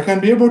 I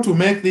can be able to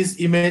make this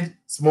image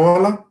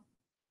smaller,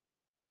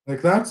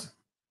 like that,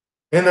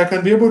 and I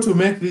can be able to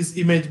make this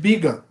image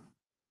bigger.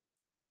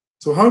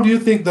 So how do you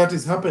think that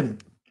is happening?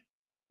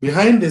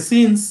 Behind the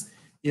scenes,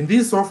 in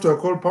this software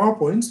called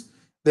PowerPoint,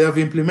 they have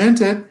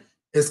implemented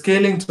a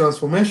scaling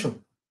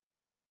transformation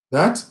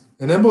that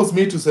enables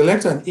me to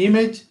select an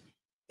image,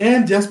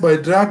 and just by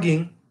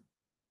dragging,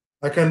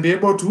 I can be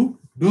able to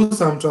do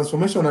some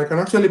transformation. I can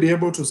actually be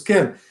able to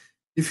scale.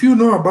 If you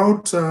know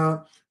about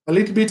a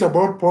little bit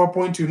about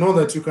PowerPoint, you know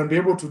that you can be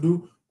able to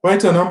do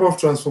quite a number of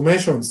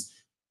transformations.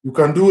 You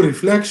can do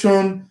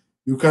reflection,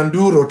 you can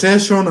do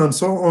rotation, and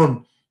so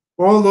on.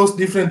 All those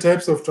different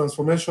types of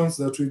transformations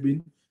that we've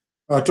been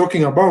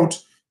talking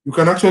about, you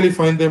can actually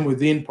find them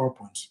within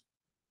PowerPoint.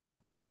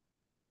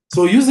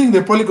 So using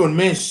the polygon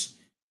mesh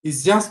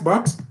is just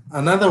but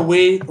another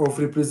way of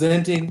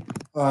representing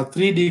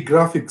 3D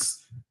graphics.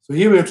 So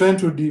here we're trying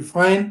to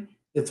define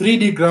a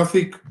 3D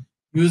graphic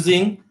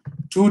using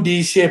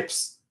 2D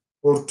shapes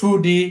or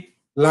 2D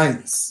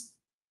lines.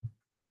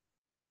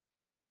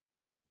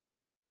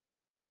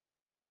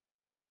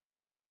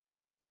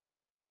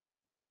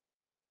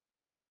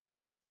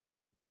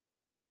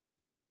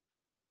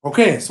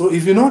 Okay, so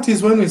if you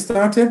notice when we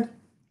started,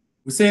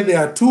 we say there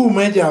are two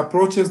major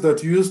approaches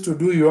that you use to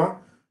do your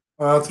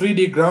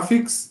 3D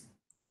graphics.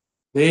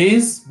 There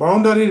is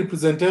boundary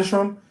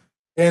representation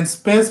and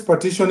space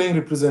partitioning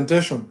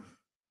representation.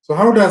 So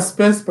how does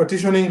space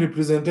partitioning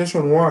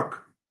representation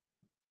work?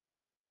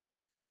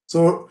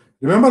 So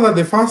remember that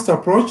the first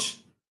approach,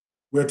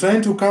 we're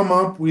trying to come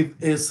up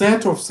with a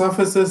set of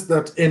surfaces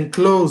that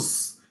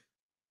enclose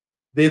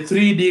the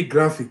 3D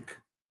graphic.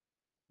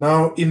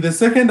 Now, in the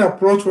second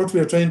approach, what we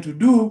are trying to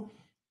do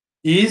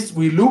is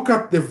we look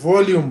at the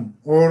volume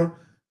or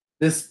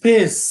the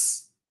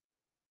space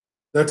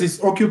that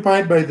is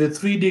occupied by the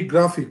 3D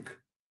graphic,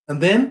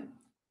 and then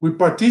we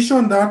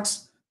partition that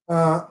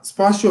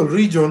spatial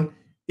region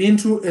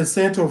into a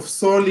set of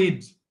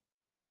solid.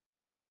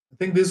 I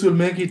think this will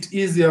make it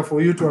easier for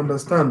you to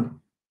understand.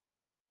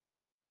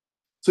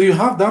 So you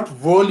have that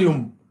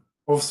volume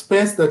of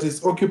space that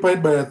is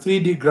occupied by a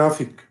 3D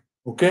graphic,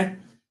 okay?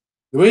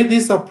 The way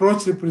this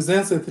approach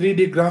represents a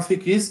 3D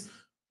graphic is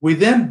we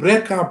then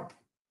break up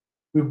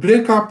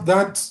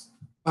that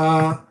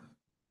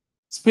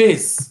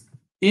space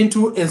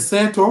into a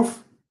set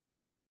of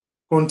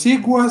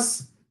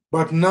contiguous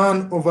but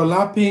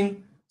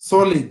non-overlapping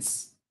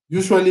solids,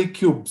 usually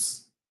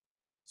cubes.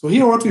 So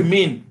here what we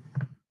mean,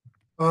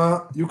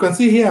 you can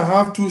see here I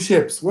have two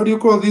shapes. What do you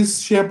call this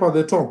shape at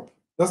the top?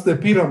 That's the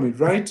pyramid,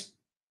 right?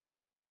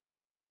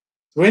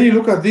 So when you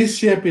look at this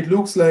shape, it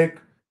looks like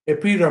a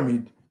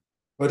pyramid.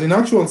 But in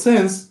actual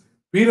sense,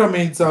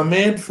 pyramids are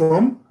made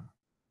from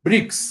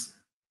bricks.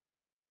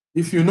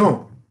 If you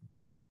know,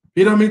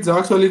 pyramids are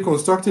actually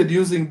constructed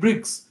using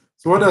bricks.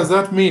 So what does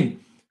that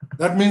mean?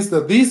 That means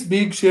that this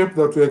big shape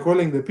that we're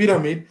calling the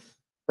pyramid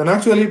can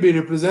actually be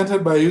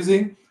represented by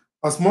using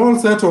a small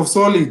set of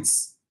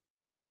solids,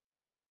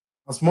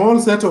 a small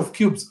set of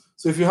cubes.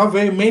 So if you have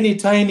very many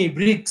tiny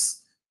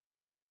bricks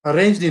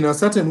arranged in a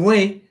certain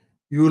way,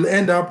 you will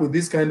end up with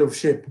this kind of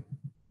shape.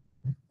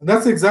 And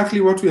that's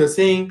exactly what we are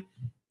saying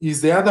is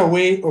the other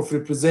way of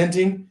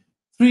representing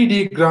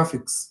 3D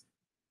graphics.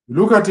 You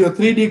look at your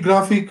 3D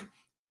graphic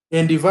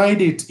and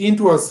divide it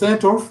into a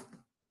set of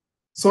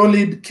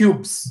solid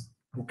cubes,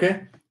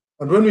 okay?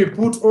 And when we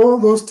put all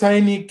those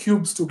tiny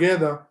cubes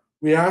together,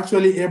 we are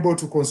actually able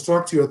to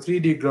construct your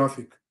 3D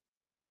graphic.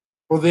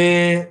 For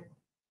the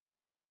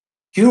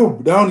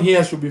cube down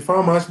here should be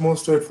far much more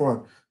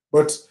straightforward,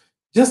 but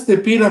just the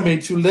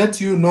pyramid should let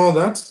you know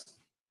that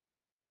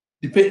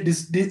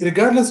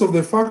regardless of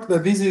the fact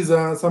that this is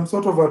some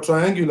sort of a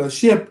triangular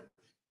shape,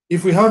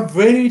 if we have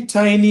very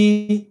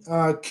tiny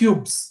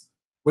cubes,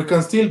 we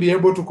can still be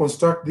able to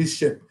construct this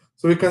shape.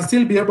 So we can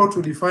still be able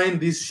to define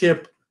this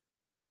shape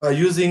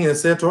using a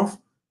set of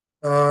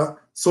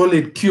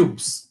solid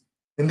cubes.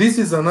 And this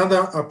is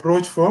another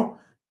approach for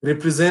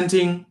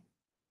representing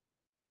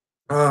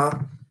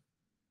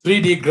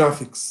 3D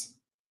graphics.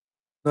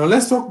 Now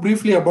let's talk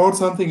briefly about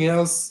something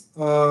else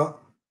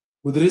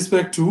with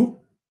respect to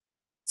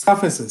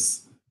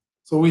surfaces.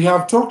 So we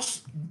have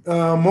talked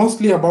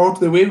mostly about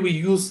the way we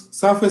use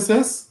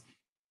surfaces,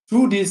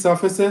 2D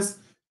surfaces,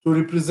 to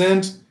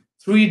represent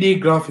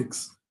 3D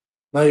graphics.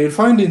 Now you'll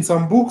find in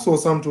some books or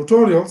some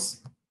tutorials,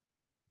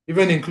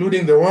 even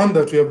including the one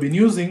that we have been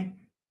using,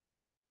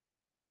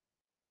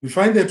 we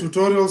find the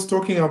tutorials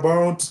talking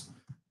about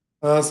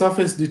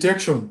surface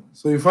detection.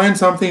 So you find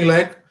something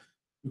like,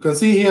 you can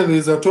see here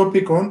there's a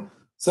topic on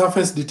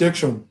surface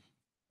detection.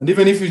 And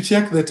even if you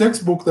check the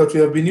textbook that we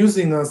have been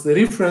using as the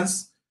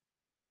reference,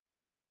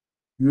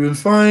 you will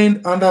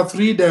find under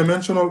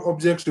 3-dimensional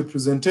object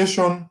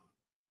representation,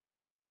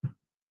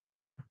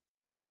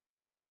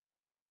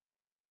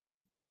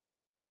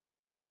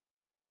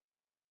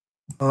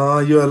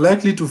 you are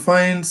likely to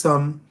find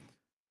some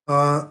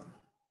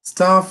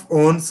stuff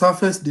on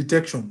surface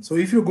detection. So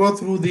if you go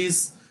through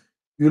this,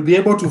 you'll be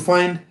able to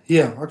find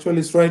here, actually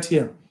it's right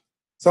here,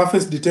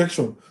 surface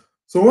detection.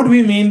 So what do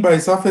we mean by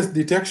surface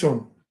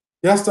detection?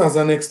 Just as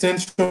an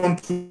extension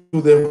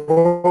to the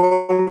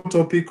whole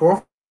topic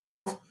of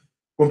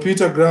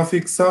computer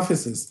graphic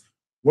surfaces.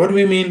 What do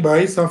we mean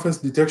by surface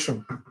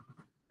detection?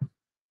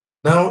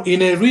 Now,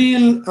 in a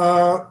real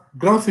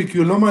graphic,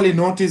 you normally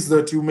notice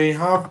that you may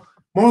have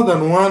more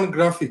than one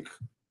graphic.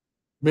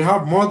 You may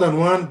have more than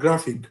one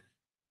graphic.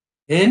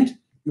 And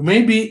you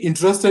may be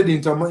interested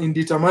in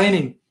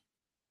determining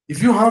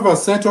if you have a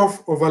set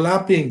of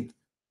overlapping,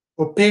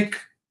 opaque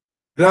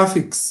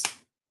graphics,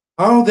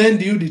 how then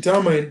do you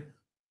determine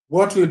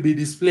what will be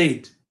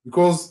displayed?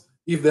 Because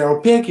if they're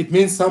opaque, it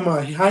means some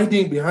are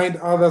hiding behind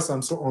others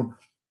and so on.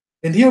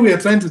 And here we are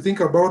trying to think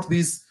about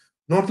this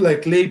not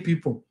like lay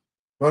people,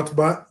 but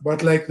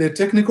like the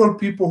technical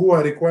people who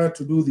are required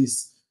to do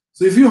this.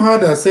 So if you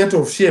had a set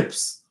of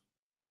shapes,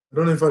 I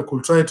don't know if I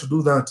could try to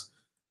do that.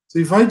 So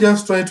if I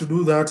just try to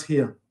do that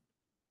here,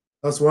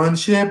 that's one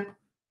shape,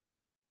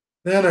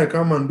 then I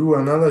come and do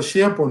another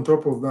shape on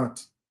top of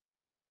that.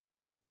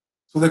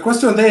 So the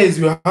question there is,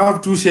 you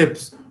have two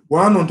shapes,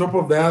 one on top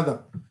of the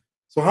other.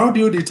 So how do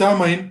you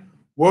determine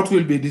what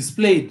will be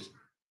displayed?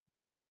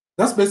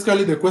 That's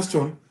basically the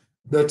question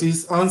that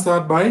is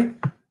answered by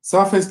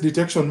surface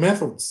detection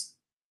methods.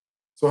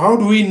 So how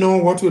do we know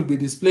what will be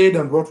displayed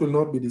and what will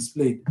not be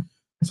displayed?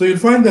 So you'll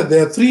find that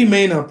there are three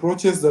main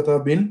approaches that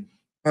have been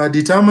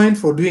determined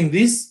for doing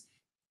this.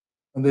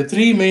 And the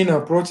three main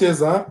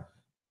approaches are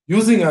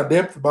using a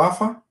depth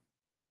buffer.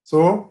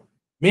 So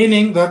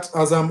meaning that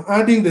as I'm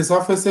adding the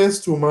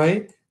surfaces to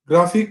my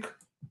graphic,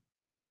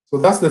 so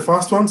that's the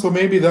first one. So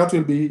maybe that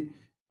will be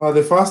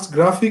the first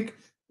graphic.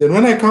 Then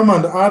when I come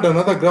and add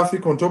another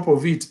graphic on top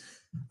of it,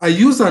 I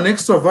use an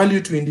extra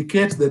value to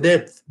indicate the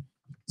depth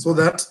so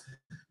that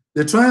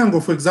the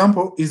triangle, for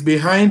example, is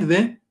behind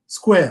the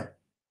square.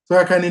 So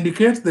I can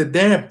indicate the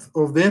depth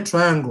of the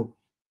triangle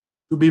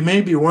to be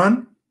maybe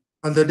 1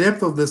 and the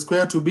depth of the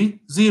square to be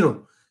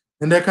 0.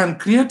 And I can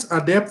create a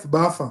depth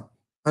buffer.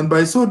 And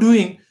by so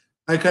doing,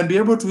 I can be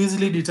able to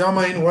easily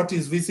determine what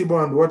is visible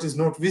and what is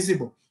not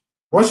visible.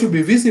 What should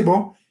be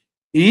visible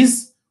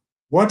is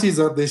what is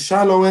at the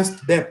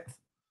shallowest depth.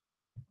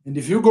 And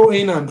if you go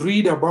in and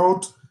read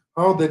about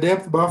how the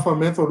depth buffer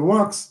method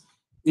works,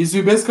 is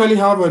you basically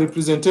have a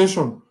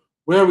representation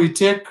where we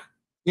take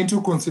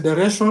into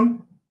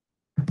consideration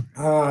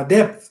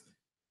depth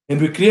and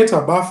we create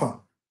a buffer,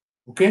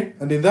 okay?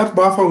 And in that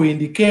buffer, we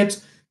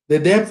indicate the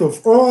depth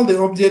of all the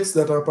objects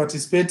that are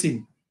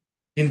participating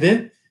in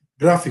the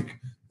graphic.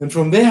 And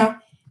from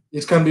there,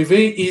 it can be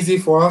very easy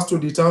for us to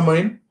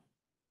determine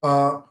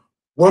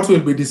what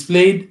will be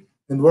displayed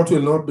and what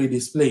will not be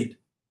displayed.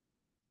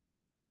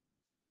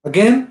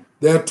 Again,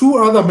 there are two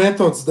other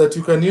methods that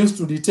you can use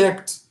to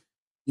detect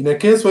in a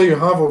case where you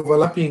have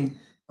overlapping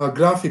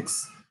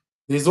graphics.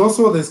 There's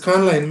also the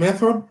scanline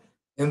method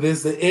and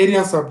there's the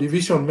area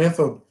subdivision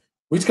method,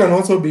 which can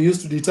also be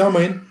used to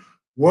determine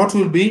what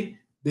will be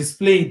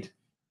displayed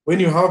when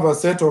you have a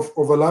set of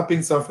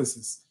overlapping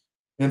surfaces.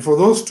 And for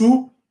those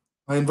two,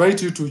 I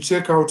invite you to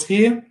check out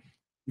here.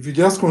 If you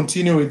just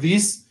continue with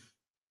this,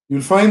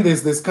 you'll find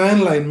there's the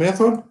scanline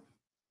method,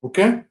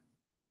 okay?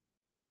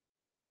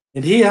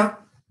 And here,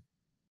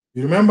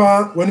 you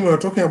remember when we were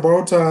talking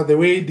about the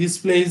way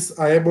displays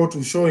are able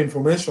to show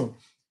information.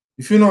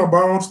 If you know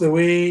about the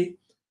way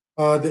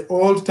the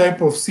old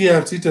type of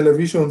CRT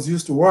televisions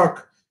used to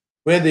work,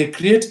 where they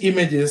create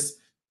images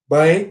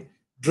by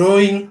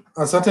drawing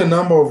a certain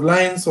number of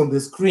lines on the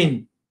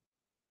screen,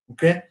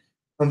 okay?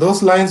 And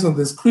those lines on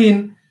the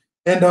screen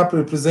end up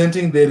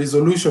representing the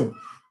resolution.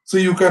 So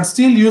you can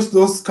still use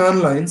those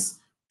scan lines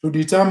to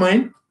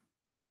determine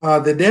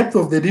the depth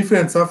of the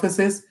different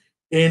surfaces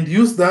and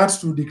use that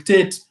to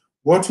dictate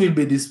what will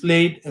be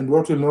displayed and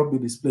what will not be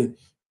displayed.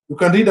 You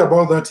can read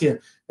about that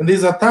here. And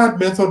there's a third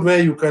method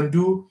where you can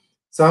do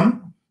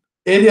some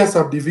area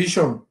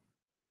subdivision,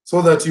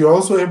 so that you're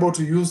also able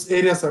to use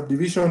area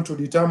subdivision to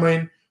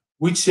determine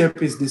which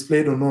shape is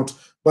displayed or not.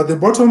 But the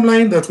bottom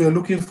line that we're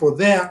looking for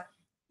there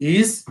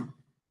is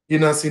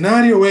in a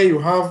scenario where you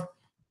have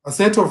a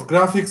set of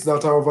graphics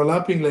that are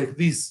overlapping like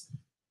this,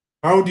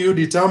 how do you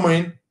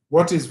determine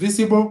what is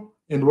visible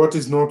and what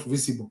is not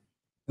visible?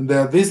 And there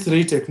are these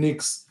three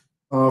techniques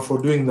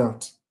for doing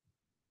that.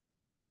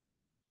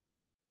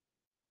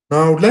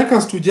 Now, I would like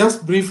us to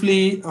just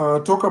briefly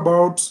talk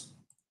about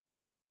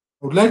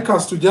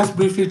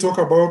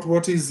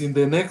what is in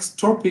the next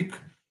topic,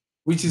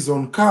 which is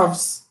on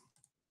curves,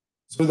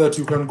 so that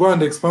you can go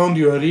and expound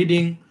your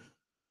reading.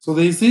 So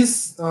there is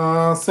this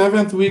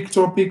 7th week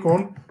topic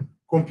on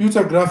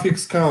computer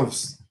graphics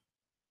curves.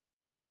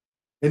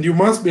 And you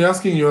must be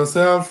asking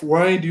yourself,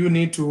 why do you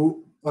need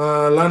to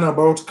learn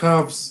about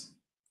curves?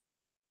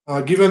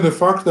 Given the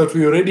fact that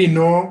we already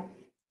know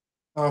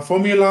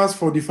formulas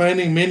for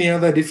defining many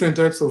other different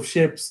types of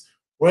shapes,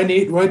 why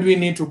do we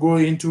need to go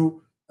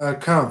into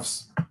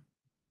curves?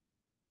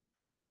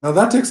 Now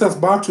that takes us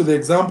back to the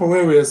example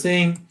where we are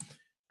saying,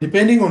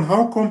 depending on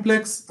how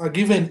complex a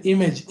given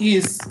image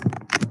is,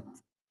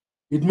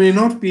 it may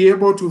not be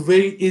able to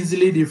very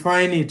easily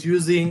define it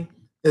using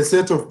a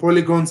set of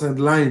polygons and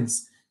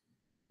lines.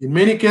 In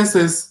many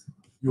cases,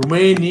 you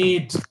may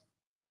need to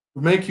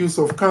make use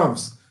of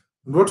curves.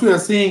 And what we are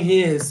saying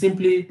here is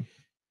simply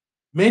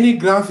many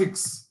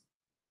graphics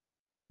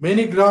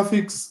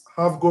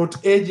have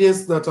got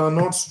edges that are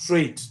not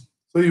straight.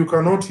 So you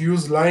cannot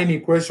use line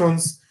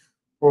equations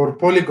or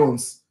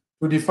polygons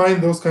to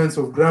define those kinds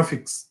of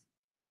graphics.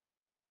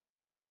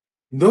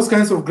 In those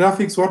kinds of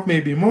graphics, what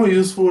may be more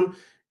useful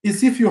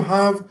is if you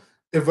have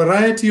a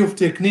variety of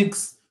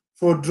techniques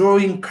for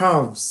drawing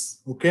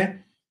curves, okay?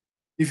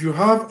 If you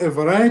have a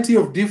variety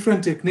of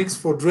different techniques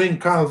for drawing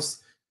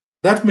curves,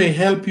 that may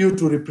help you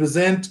to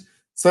represent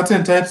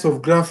certain types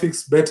of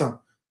graphics better.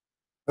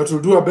 That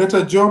will do a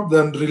better job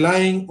than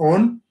relying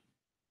on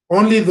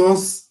only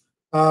those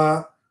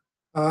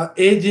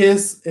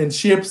edges and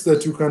shapes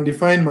that you can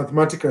define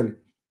mathematically.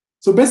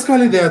 So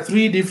basically, there are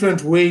three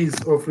different ways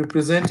of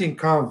representing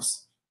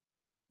curves.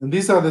 And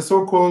these are the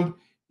so-called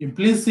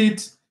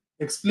implicit,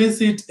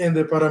 explicit, and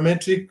the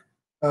parametric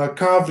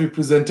curve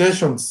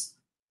representations.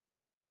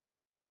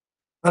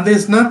 And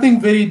there's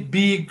nothing very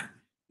big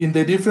in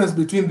the difference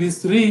between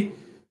these three.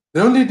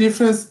 The only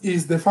difference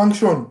is the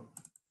function.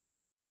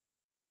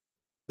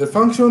 The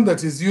function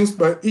that is used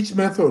by each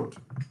method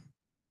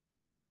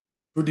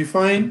to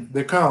define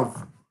the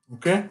curve,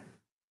 okay?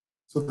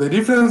 So the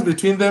difference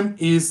between them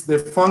is the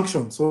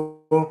function.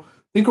 So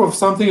think of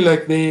something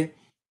like the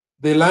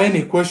line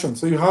equation.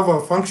 So you have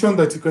a function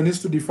that you can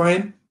use to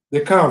define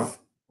the curve,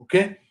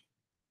 okay?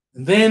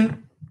 And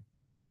then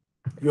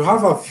you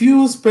have a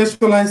few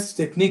specialized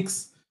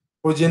techniques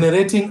for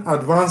generating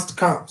advanced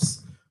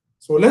curves.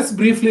 So let's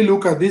briefly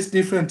look at these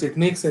different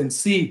techniques and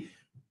see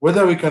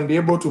whether we can be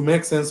able to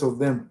make sense of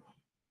them.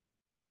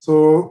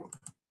 So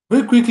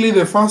very quickly,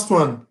 the first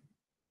one,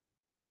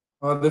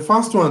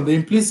 the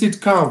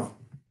implicit curve.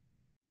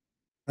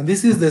 And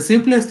this is the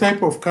simplest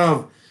type of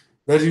curve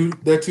that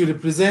you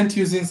represent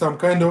using some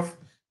kind of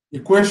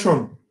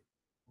equation,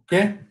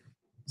 okay?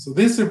 So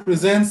this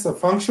represents a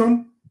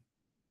function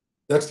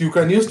that you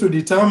can use to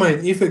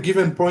determine if a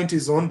given point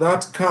is on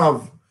that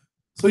curve.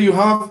 So you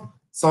have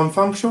some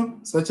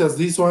function, such as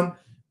this one,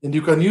 and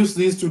you can use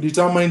this to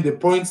determine the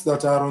points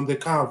that are on the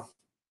curve.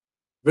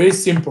 Very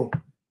simple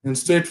and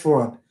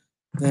straightforward.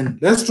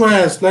 And let's try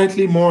a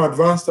slightly more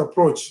advanced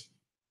approach.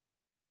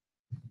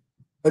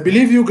 I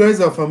believe you guys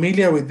are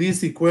familiar with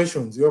these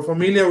equations. You're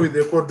familiar with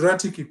the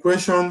quadratic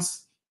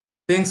equations,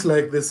 things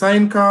like the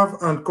sine curve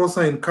and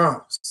cosine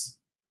curves.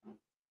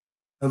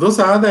 And those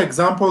are other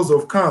examples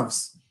of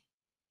curves.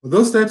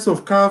 Those types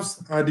of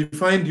curves are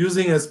defined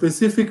using a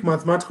specific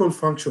mathematical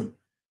function.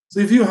 So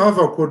if you have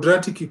a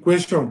quadratic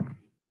equation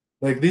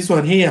like this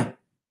one here,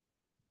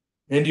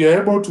 and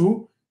you're able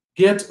to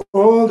get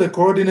all the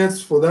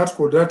coordinates for that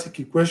quadratic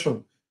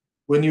equation,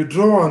 when you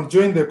draw and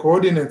join the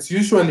coordinates,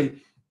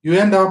 usually you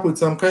end up with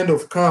some kind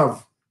of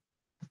curve.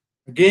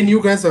 Again,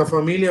 you guys are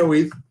familiar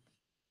with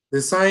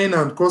the sine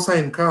and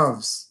cosine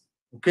curves,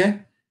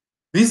 okay?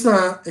 These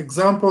are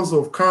examples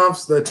of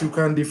curves that you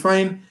can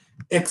define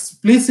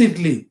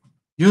explicitly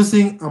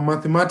using a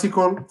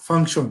mathematical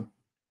function,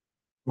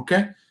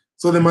 okay?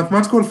 So the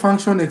mathematical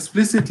function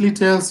explicitly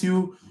tells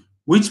you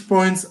which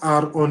points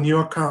are on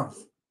your curve,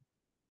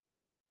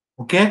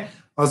 okay?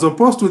 As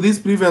opposed to this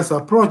previous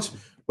approach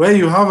where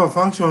you have a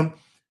function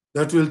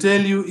that will tell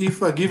you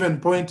if a given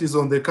point is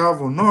on the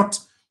curve or not,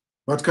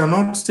 but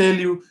cannot tell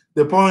you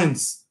the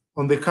points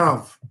on the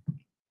curve.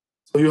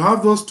 So you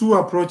have those two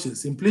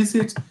approaches,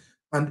 implicit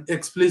and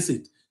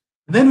explicit.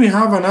 And then we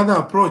have another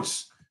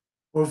approach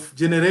of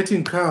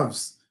generating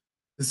curves,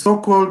 the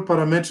so-called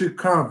parametric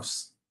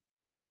curves.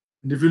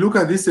 And if you look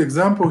at this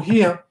example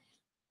here,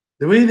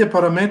 the way the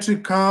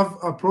parametric curve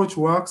approach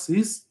works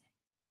is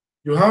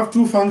you have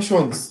two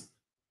functions,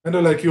 kind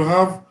of like you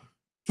have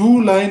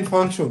two line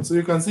functions. So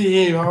you can see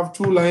here you have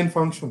two line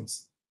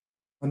functions.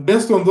 And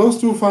based on those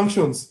two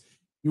functions,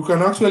 you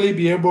can actually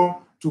be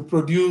able to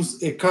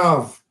produce a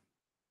curve.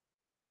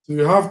 So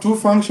you have two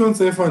functions,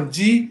 f and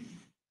g,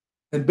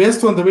 and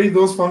based on the way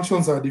those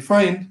functions are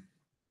defined,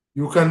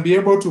 you can be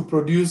able to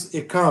produce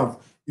a curve.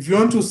 If you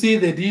want to see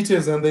the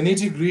details and the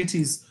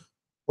nitty-gritties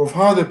of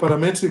how the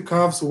parametric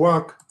curves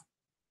work,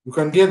 you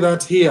can get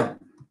that here.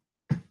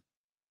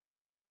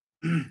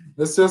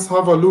 Let's just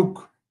have a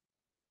look.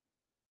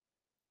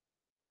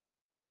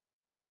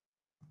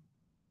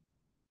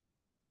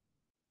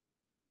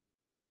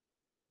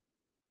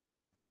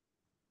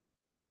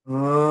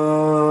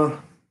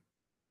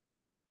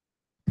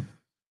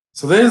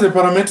 So there is a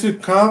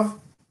parametric curve.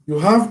 You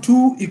have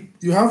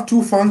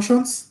two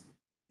functions,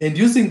 and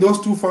using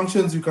those two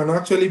functions, you can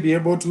actually be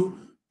able to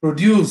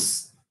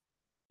produce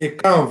a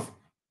curve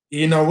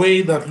in a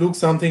way that looks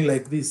something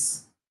like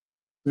this.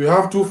 You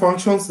have two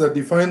functions that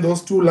define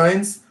those two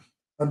lines,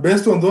 and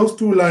based on those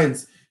two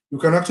lines, you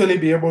can actually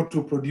be able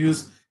to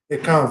produce a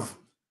curve.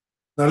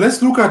 Now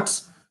let's look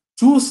at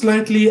two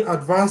slightly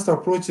advanced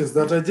approaches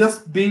that are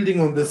just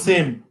building on the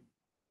same,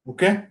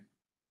 okay?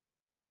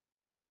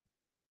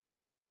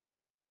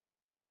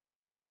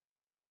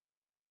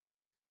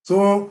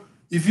 So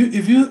if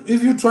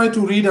you try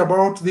to read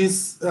about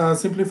this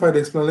simplified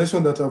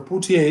explanation that I've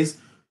put here is,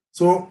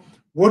 so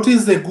what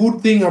is the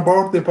good thing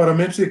about the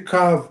parametric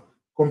curve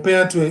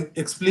compared to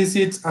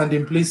explicit and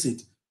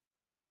implicit?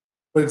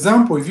 For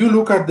example, if you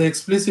look at the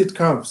explicit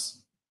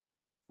curves,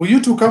 for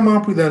you to come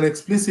up with an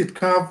explicit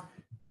curve,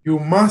 you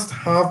must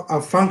have a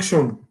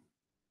function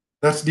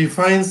that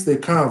defines the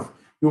curve.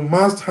 You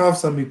must have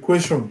some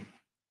equation.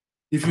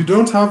 If you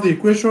don't have the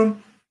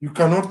equation, you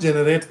cannot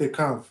generate the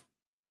curve.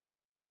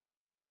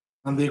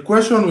 And the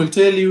equation will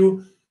tell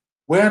you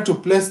where to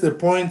place the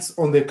points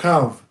on the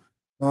curve.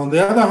 Now, on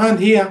the other hand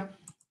here,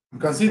 you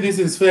can see this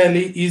is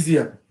fairly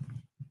easier.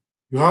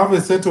 You have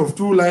a set of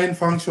two line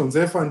functions,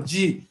 f and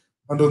g,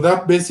 and on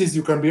that basis,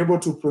 you can be able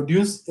to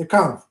produce a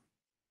curve.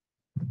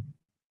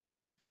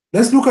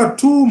 Let's look at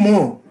two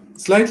more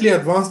slightly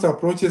advanced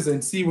approaches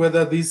and see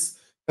whether this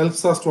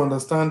helps us to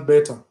understand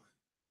better.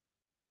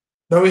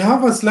 Now we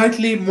have a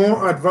slightly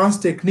more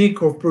advanced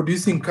technique of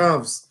producing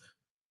curves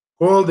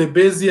called the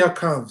Bezier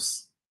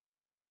curves.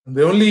 And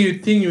the only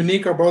thing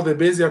unique about the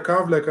Bezier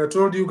curve, like I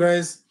told you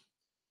guys,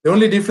 the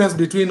only difference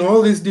between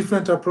all these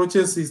different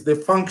approaches is the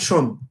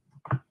function,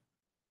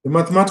 the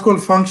mathematical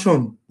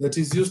function that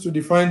is used to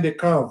define the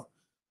curve.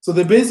 So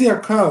the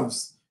Bezier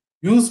curves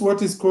use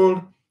what is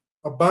called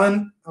a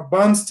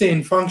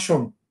Bernstein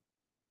function.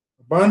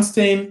 A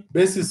Bernstein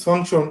basis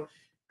function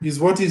is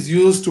what is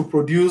used to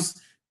produce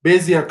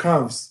Bezier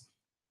curves.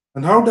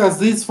 And how does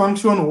this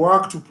function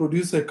work to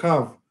produce a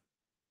curve?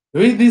 The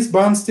way this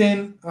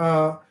Bernstein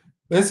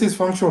basis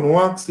function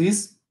works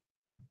is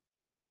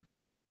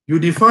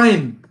you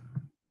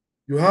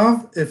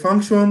have a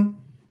function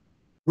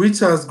which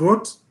has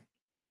got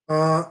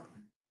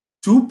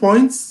 2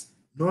 points,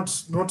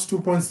 not 2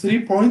 points,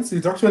 3 points.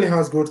 It actually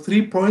has got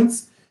 3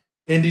 points,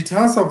 and it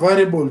has a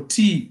variable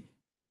t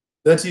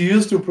that you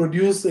use to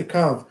produce a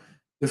curve.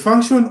 The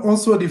function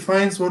also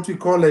defines what we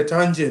call a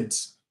tangent.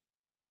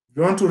 If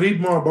you want to read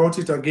more about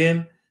it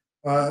again,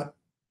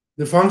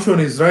 the function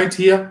is right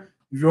here.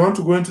 If you want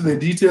to go into the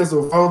details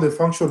of how the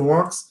function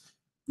works,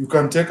 you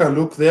can take a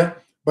look there.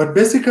 But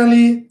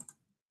basically,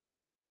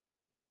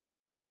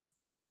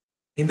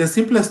 in the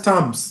simplest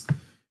terms,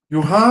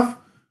 you have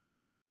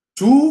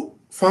two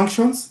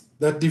functions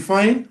that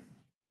define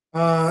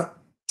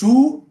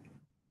two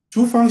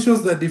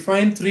functions that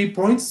define 3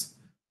 points.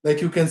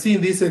 Like you can see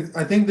in this,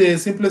 I think the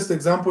simplest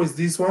example is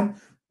this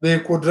one, the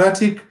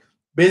quadratic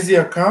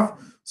Bezier curve.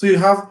 So you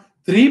have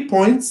 3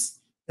 points,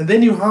 and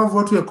then you have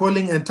what we're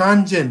calling a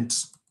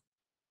tangent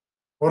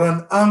or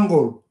an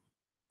angle.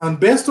 And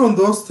based on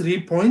those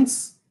 3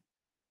 points,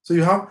 so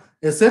you have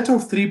a set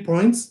of 3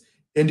 points,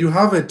 and you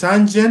have a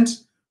tangent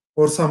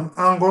or some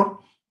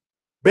angle.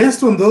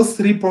 Based on those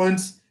 3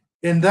 points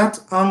and that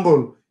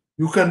angle,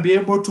 you can be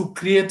able to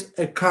create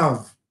a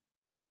curve.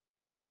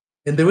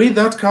 And the way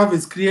that curve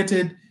is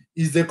created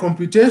is the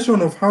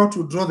computation of how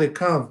to draw the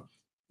curve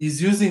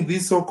is using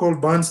this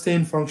so-called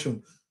Bernstein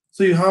function.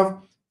 So you have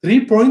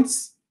 3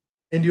 points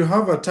and you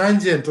have a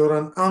tangent or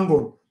an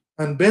angle.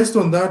 And based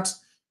on that,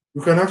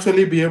 you can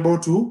actually be able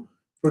to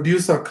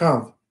produce a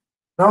curve.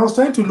 Now I was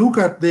trying to look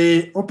at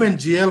the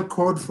OpenGL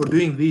code for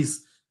doing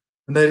this,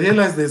 and I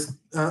realized there's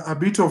a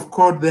bit of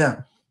code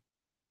there.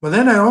 But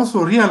then I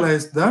also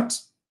realized that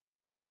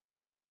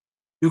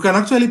you can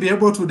actually be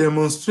able to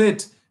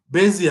demonstrate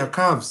Bezier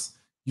curves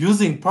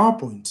using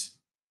PowerPoint.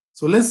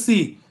 So let's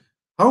see,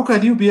 how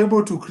can you be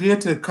able to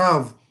create a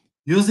curve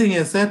using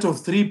a set of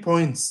 3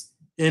 points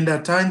and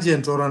a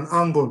tangent or an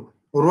angle,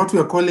 or what we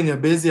are calling a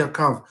Bezier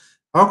curve.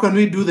 How can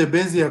we do the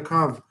Bezier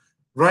curve?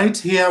 Right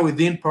here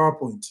within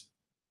PowerPoint.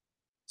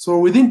 So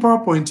within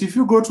PowerPoint, if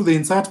you go to the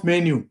insert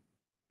menu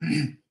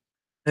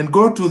and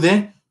go to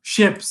the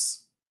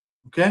shapes,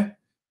 okay?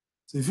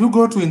 So if you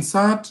go to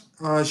insert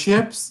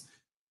shapes,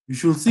 you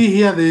should see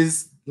here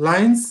there's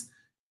lines.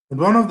 And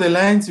one of the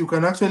lines you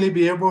can actually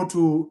be able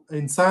to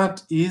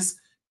insert is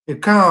a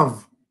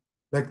curve,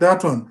 like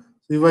that one.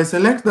 So if I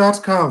select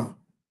that curve,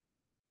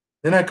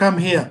 then I come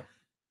here.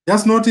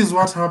 Just notice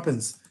what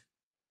happens.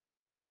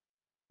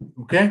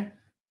 Okay?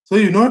 So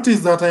you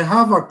notice that I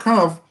have a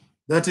curve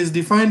that is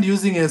defined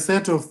using a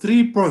set of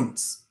 3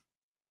 points.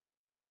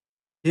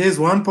 Here's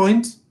 1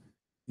 point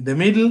in the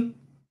middle.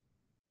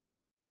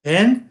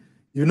 And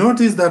you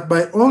notice that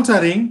by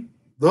altering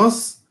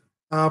those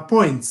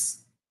points,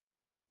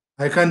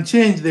 I can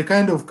change the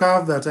kind of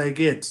curve that I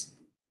get.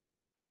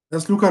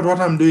 Let's look at what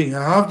I'm doing.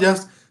 I have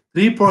just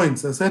 3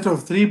 points, a set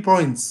of 3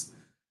 points.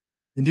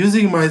 And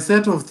using my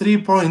set of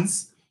 3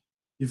 points,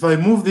 if I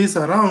move this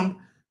around,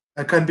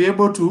 I can be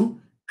able to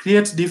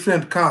create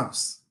different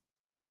curves.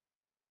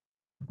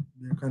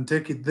 You can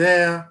take it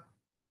there.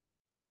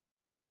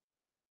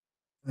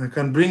 I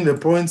can bring the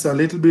points a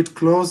little bit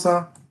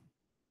closer,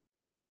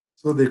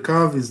 so the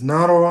curve is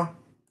narrower.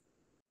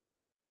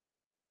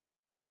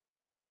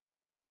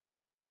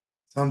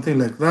 Something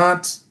like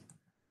that,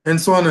 and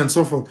so on and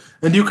so forth.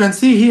 And you can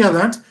see here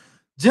that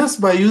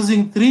just by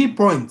using 3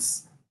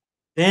 points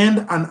and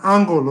an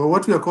angle, or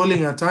what we are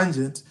calling a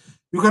tangent,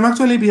 you can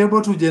actually be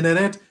able to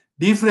generate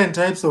different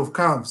types of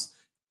curves.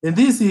 And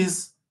this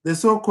is the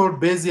so-called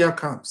Bezier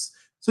curves.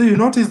 So you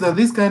notice that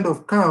this kind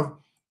of curve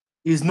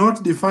is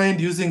not defined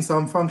using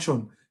some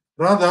function.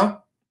 Rather,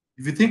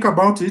 if you think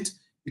about it,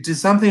 it is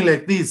something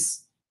like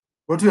this,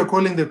 what we are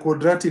calling the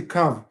quadratic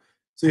curve.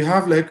 So you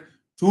have like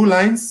 2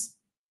 lines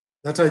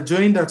that are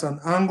joined at an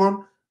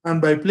angle,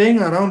 and by playing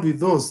around with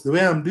those, the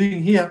way I'm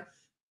doing here,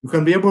 you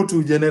can be able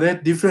to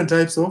generate different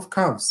types of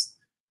curves.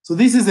 So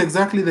this is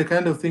exactly the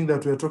kind of thing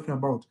that we're talking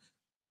about.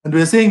 And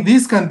we're saying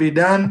this can be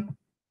done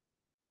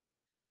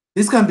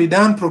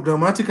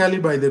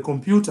programmatically by the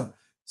computer.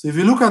 So if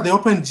you look at the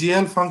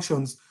OpenGL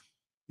functions,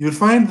 you'll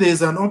find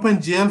there's an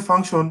OpenGL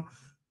function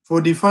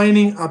for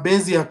defining a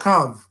Bezier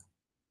curve.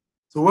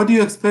 So what do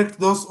you expect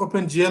those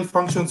OpenGL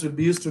functions will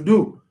be used to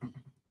do?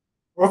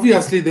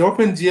 Obviously, the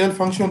OpenGL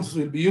functions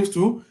will be used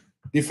to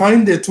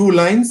define the 2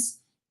 lines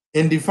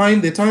and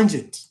define the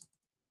tangent.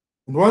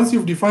 And once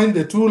you've defined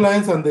the 2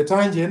 lines and the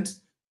tangent,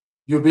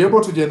 you'll be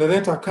able to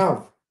generate a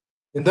curve.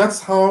 And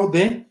that's how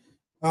the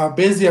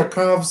Bezier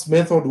curves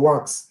method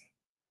works.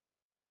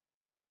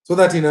 So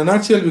that in a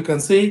nutshell, we can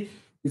say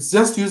it's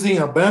just using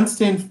a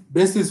Bernstein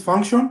basis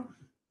function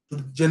to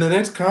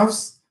generate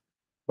curves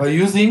by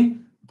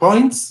using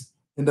points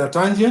and a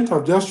tangent.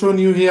 I've just shown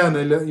you here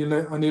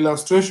an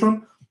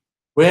illustration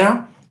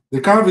where the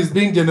curve is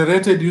being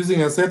generated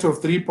using a set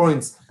of 3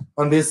 points,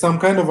 and there's some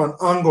kind of an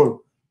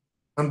angle.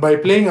 And by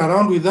playing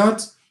around with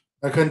that,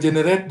 I can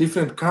generate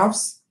different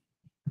curves.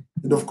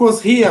 And of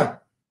course, here,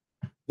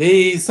 there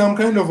is some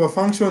kind of a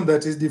function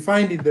that is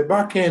defined in the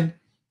back end,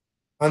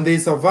 and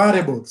there's a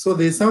variable. So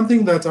there's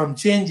something that I'm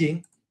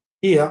changing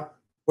here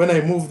when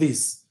I move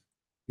this.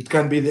 It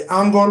can be the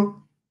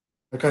angle.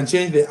 I can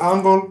change the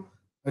angle.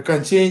 I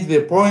can change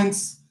the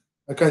points.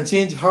 I can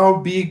change how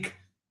big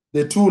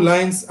the 2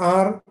 lines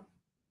are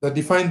that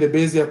define the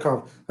Bezier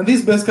curve. And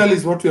this basically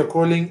is what we are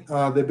calling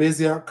the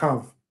Bezier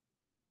curve.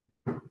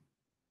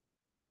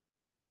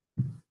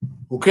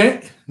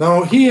 Okay,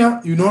 now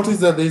here you notice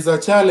that there is a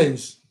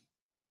challenge.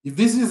 If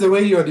this is the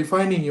way you are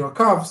defining your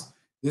curves,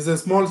 there's a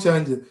small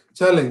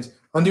challenge.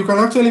 And you can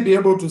actually be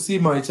able to see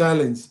my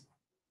challenge.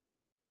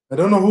 I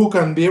don't know who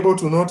can be able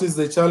to notice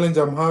the challenge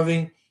I'm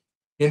having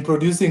in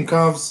producing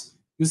curves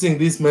using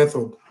this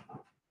method.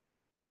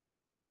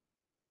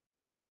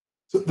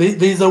 So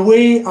there's a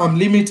way I'm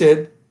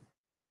limited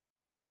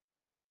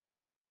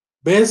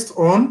based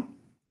on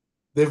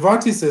the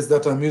vertices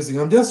that I'm using.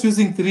 I'm just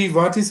using 3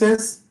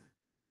 vertices,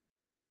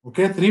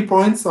 okay, 3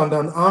 points and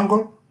an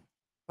angle.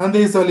 And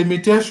there's a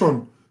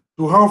limitation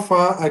to how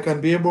far I can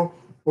be able,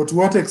 or to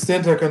what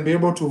extent I can be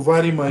able to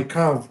vary my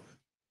curve.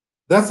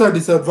 That's a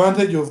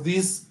disadvantage of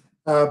these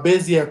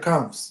Bezier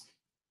curves.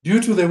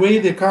 Due to the way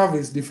the curve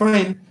is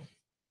defined,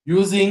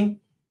 using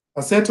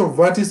a set of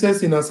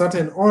vertices in a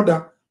certain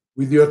order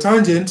with your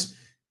tangent,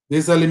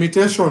 there's a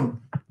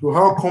limitation to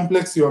how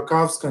complex your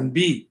curves can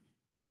be.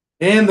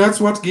 And that's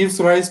what gives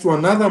rise to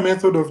another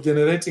method of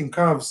generating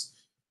curves,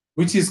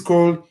 which is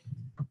called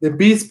the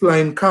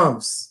B-spline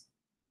curves.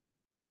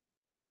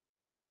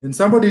 And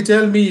somebody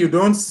tell me you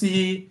don't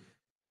see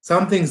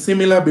something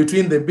similar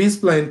between the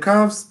B-spline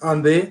curves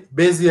and the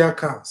Bezier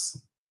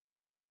curves.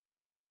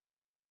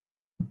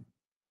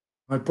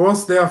 I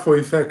pause there for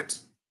effect.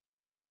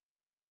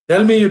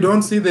 Tell me you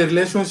don't see the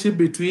relationship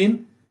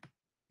between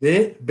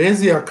the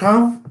Bezier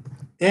curve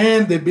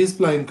and the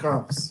B-spline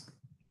curves.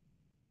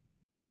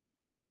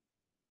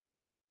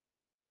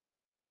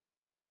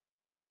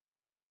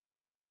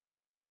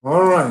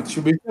 All right,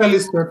 should be fairly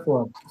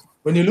straightforward.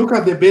 When you look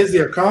at the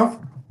Bezier curve,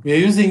 we are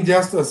using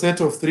just a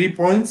set of 3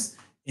 points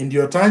and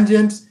your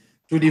tangent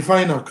to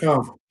define a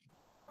curve.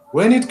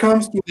 When it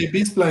comes to the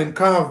B-spline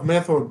curve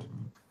method,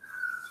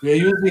 we are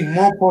using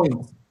more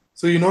points.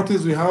 So you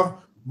notice we have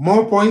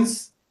more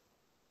points,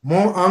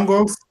 more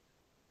angles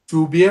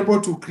to be able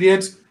to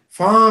create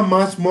far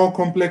much more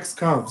complex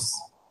curves.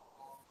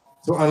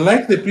 So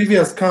unlike the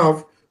previous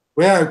curve,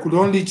 where I could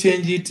only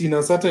change it in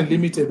a certain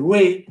limited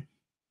way,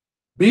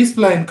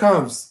 B-spline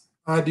curves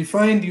are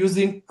defined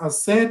using a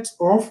set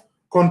of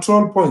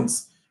control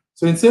points.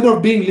 So instead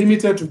of being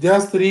limited to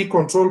just 3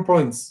 control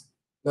points,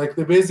 like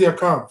the Bezier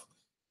curve,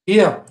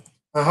 here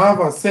I have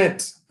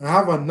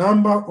a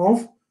number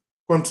of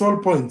control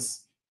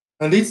points.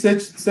 And each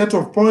set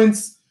of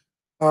points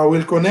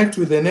will connect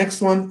with the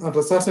next one at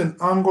a certain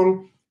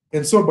angle.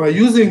 And so by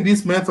using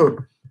this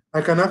method,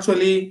 I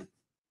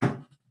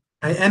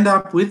end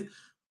up with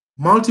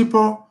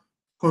multiple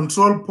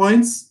control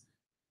points,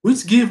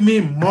 which give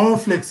me more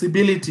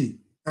flexibility.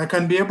 I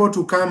can be able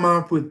to come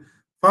up with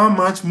far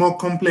much more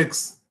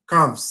complex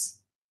curves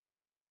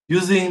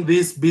using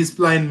this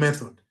B-spline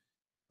method.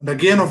 And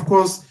again, of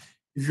course,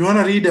 if you want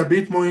to read a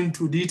bit more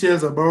into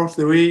details about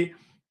the way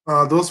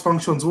those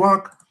functions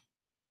work,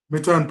 let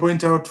me try and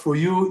point out for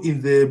you in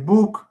the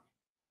book.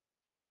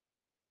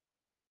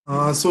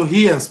 So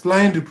here,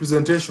 spline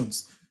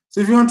representations. So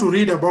if you want to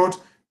read about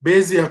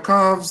Bezier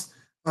curves,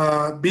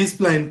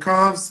 B-spline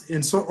curves,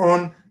 and so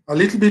on, a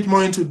little bit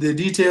more into the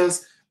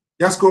details,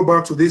 just go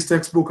back to this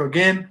textbook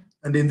again.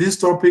 And in this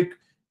topic,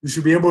 you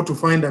should be able to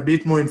find a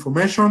bit more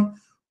information.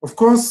 Of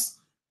course,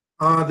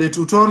 the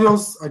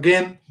tutorials,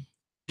 again,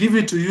 give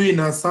it to you in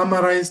a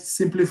summarized,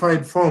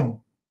 simplified form.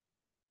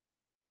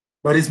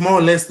 But it's more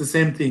or less the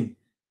same thing.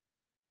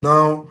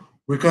 Now,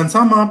 we can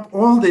sum up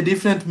all the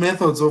different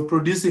methods of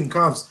producing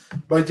curves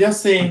by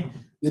just saying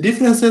the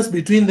differences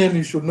between them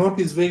you should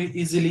notice very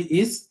easily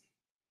is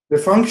the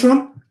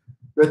function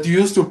that you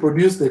use to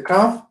produce the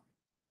curve,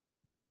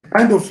 the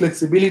kind of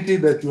flexibility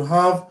that you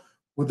have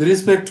with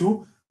respect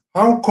to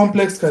how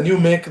complex can you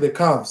make the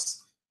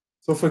curves.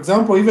 So for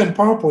example, even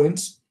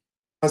PowerPoint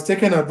has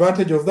taken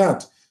advantage of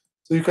that.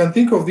 So you can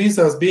think of this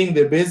as being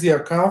the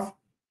Bezier curve,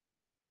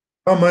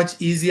 how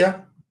much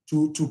easier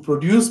to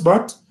produce,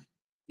 but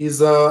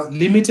is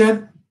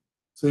limited.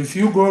 So if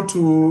you go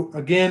to,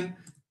 again,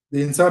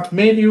 the insert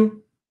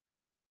menu,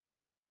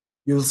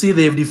 you'll see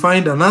they've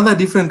defined another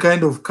different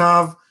kind of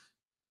curve.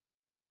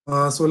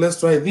 So let's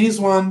try this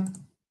one.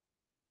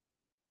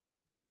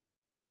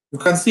 You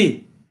can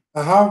see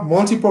I have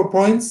multiple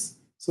points.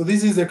 So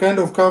this is the kind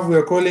of curve we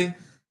are calling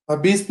a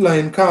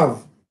B-spline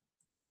curve.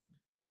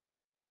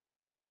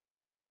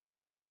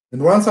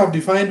 And once I've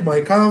defined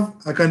my curve,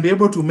 I can be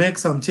able to make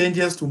some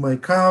changes to my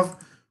curve.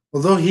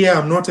 Although here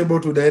I'm not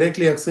able to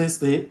directly access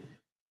the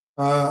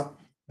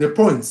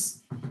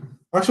points.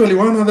 Actually,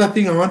 one other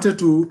thing I wanted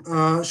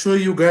to show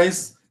you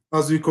guys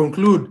as we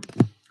conclude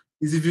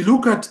is if you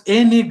look at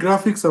any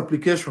graphics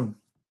application,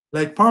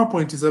 like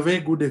PowerPoint is a very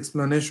good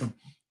explanation.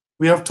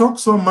 We have talked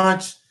so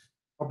much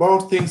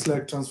about things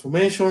like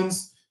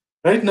transformations.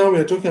 Right now, we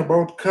are talking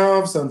about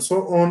curves and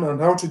so on, and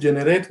how to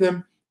generate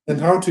them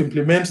and how to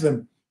implement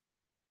them.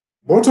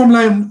 Bottom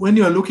line, when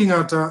you are looking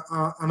at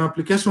an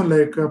application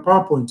like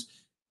PowerPoint,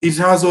 it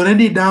has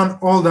already done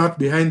all that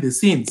behind the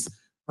scenes.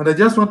 And I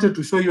just wanted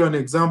to show you an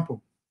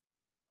example.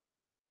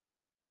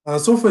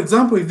 So for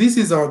example, if this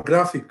is our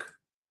graphic,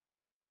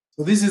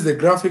 so this is the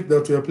graphic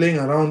that we are playing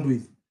around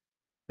with.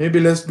 Maybe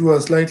let's do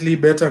a slightly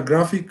better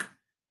graphic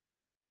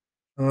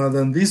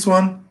than this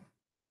one.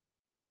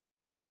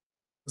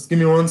 Just give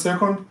me 1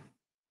 second.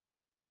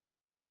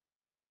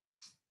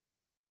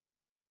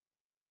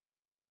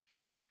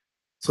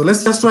 So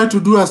let's just try to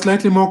do a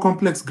slightly more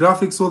complex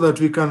graphic so that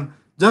we can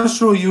just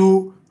show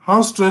you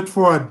how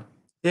straightforward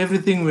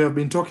everything we have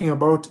been talking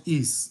about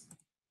is.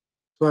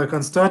 So I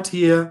can start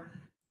here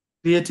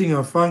creating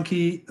a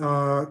funky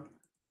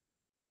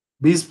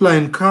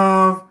B-spline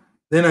curve,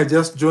 then I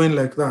just join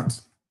like that.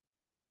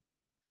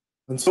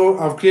 And so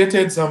I've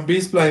created some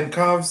B-spline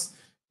curves,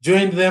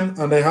 joined them,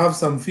 and I have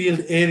some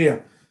field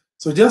area.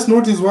 So just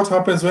notice what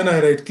happens when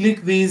I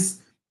right-click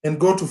these and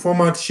go to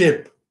Format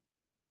Shape.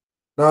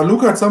 Now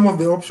look at some of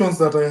the options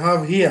that I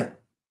have here.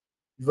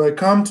 If I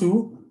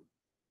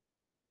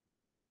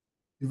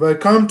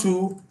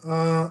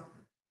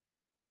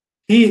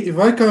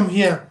come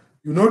here,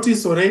 you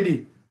notice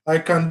already I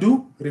can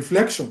do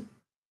reflection.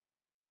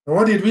 Now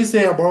what did we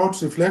say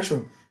about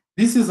reflection?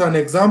 This is an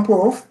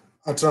example of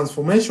a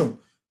transformation.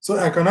 So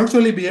I can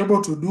actually be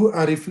able to do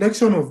a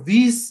reflection of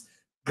this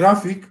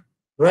graphic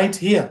right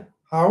here.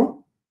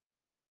 How?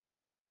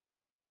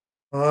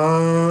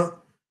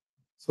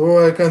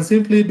 So I can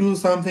simply do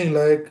something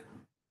like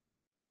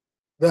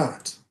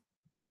that.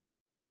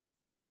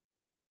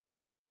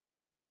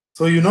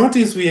 So you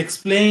notice we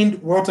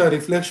explained what a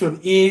reflection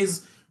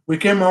is. We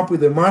came up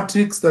with a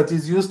matrix that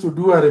is used to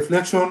do a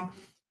reflection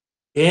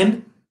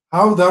and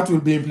how that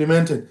will be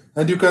implemented.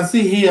 And you can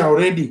see here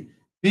already,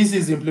 this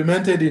is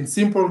implemented in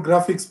simple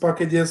graphics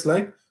packages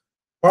like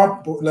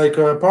like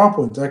a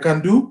PowerPoint. I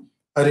can do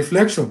a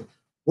reflection.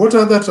 What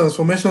other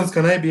transformations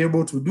can I be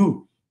able to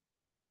do?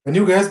 Can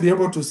you guys be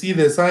able to see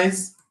the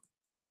size?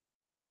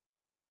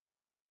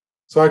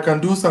 So I can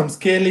do some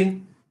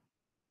scaling.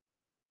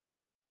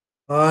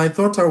 I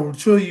thought I would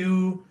show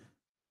you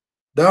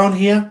down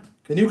here.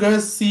 Can you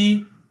guys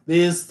see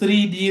this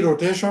 3D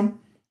rotation?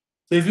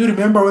 So if you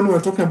remember when we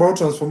were talking about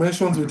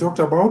transformations, we talked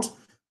about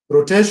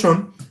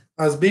rotation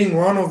as being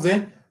one of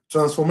the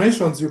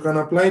transformations you can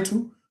apply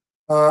to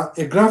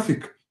a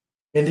graphic.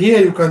 And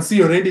here you can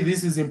see already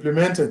this is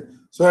implemented.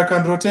 So I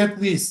can rotate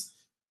this.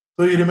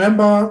 So you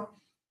remember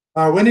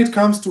when it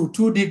comes to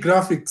 2D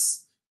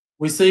graphics,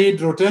 we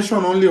said rotation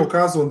only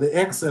occurs on the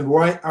X and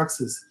Y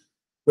axis.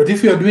 But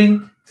if you're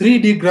doing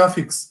 3D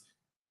graphics,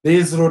 there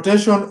is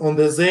rotation on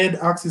the Z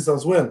axis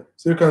as well.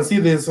 So you can see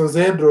there's a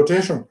Z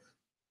rotation.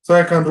 So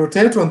I can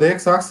rotate on the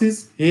X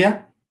axis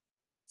here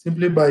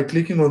simply by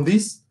clicking on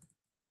this.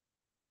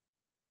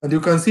 And you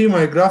can see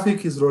my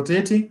graphic is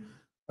rotating.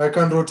 I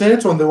can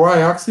rotate on the Y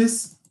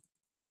axis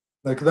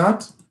like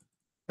that.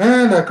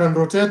 And I can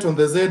rotate on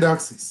the Z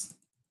axis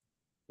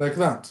like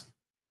that.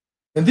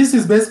 And this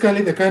is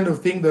basically the kind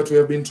of thing that we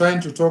have been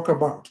trying to talk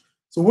about.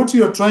 So what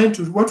we are trying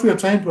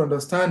to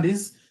understand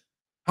is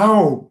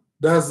how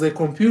does the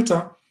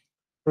computer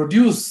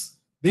produce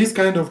these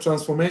kind of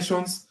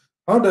transformations?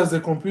 How does the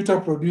computer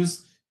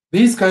produce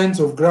these kinds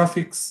of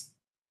graphics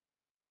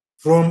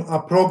from a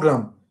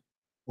program?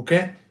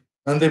 Okay.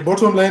 And the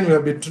bottom line we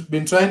have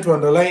been trying to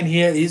underline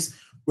here is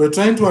we're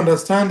trying to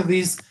understand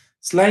this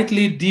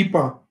slightly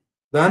deeper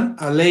than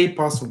a lay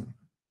person,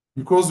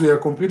 because we are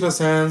computer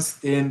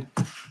science and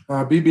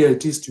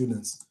BBIT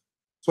students.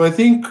 So I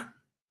think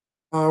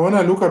when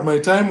I look at my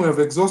time, we have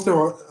exhausted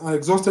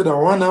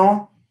our 1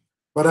 hour,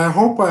 but I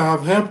hope I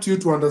have helped you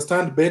to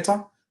understand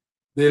better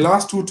the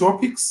last two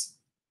topics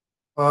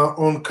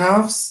on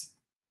curves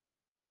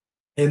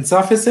and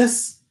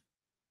surfaces.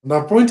 And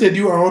I pointed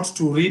you out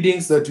to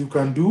readings that you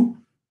can do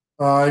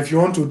if you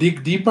want to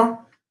dig deeper,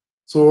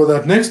 so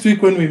that next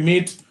week when we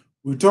meet,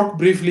 we talk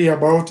briefly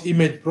about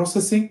image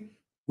processing,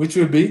 which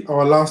will be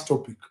our last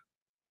topic.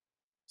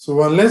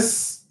 So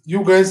unless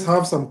you guys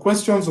have some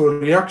questions or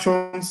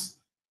reactions,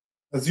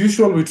 as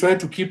usual, we try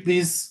to keep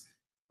this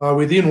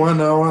within 1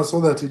 hour so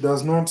that it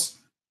does not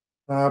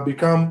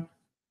become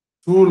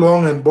too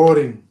long and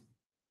boring.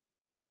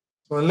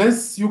 So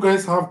unless you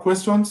guys have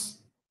questions,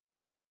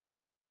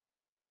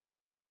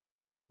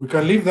 we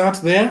can leave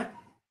that there.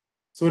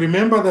 So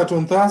remember that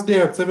on Thursday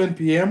at 7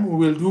 p.m.,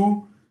 we will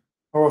do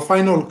our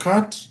final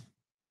cut,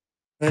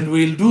 and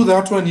we'll do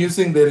that one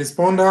using the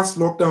Responders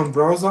lockdown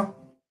browser.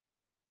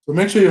 So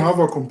make sure you have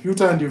a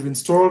computer and you've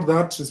installed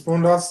that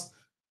Responders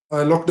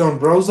lockdown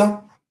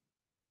browser.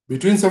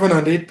 Between 7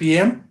 and 8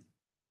 p.m.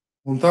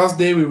 on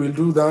Thursday, we will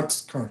do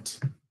that cut.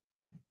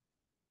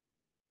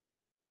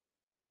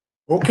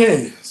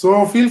 Okay,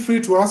 so feel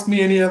free to ask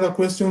me any other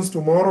questions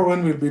tomorrow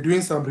when we'll be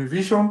doing some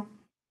revision.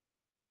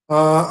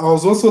 I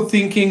was also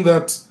thinking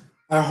that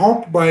I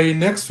hope by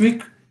next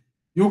week,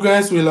 you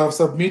guys will have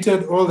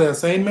submitted all the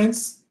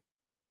assignments.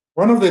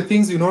 One of the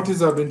things you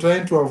notice I've been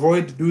trying to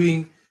avoid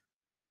doing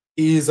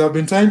is I've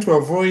been trying to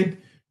avoid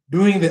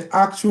doing the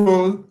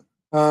actual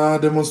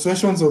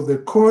demonstrations of the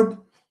code,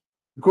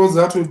 because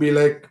that will be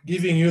like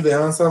giving you the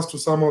answers to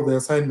some of the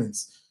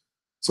assignments.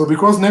 So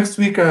because next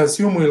week I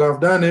assume we'll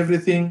have done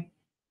everything,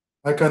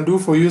 I can do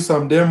for you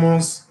some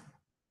demos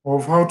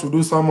of how to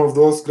do some of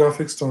those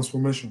graphics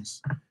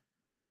transformations.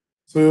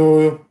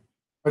 So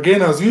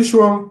again, as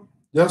usual,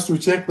 just to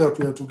check that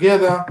we are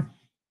together, I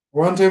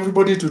want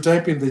everybody to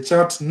type in the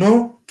chat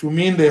no to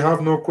mean they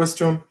have no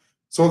question,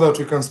 so that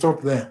we can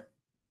stop there.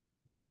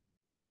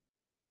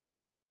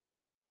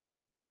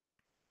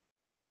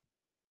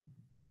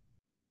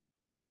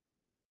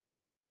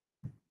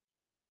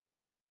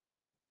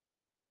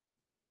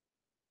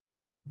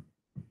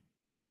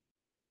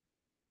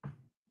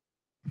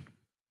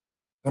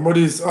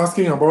 Somebody is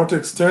asking about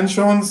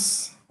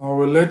extensions. I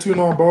will let you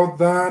know about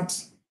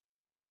that.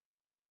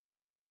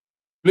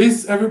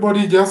 Please,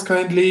 everybody, just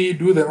kindly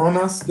do the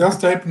honors.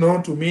 Just type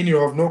no to mean you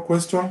have no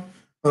question,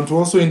 and to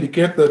also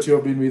indicate that you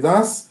have been with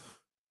us.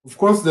 Of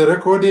course, the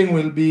recording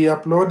will be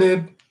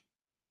uploaded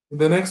in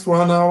the next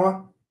 1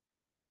 hour.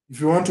 If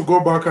you want to go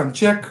back and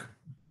check,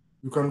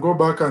 you can go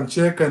back and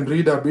check and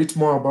read a bit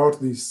more about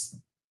this.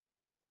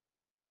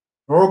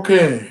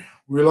 Okay,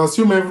 we'll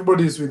assume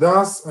everybody is with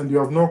us and you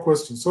have no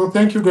questions. So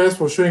thank you guys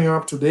for showing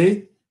up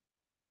today.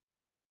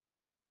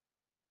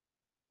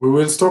 We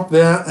will stop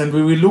there and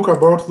we will look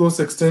about those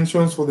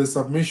extensions for the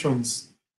submissions.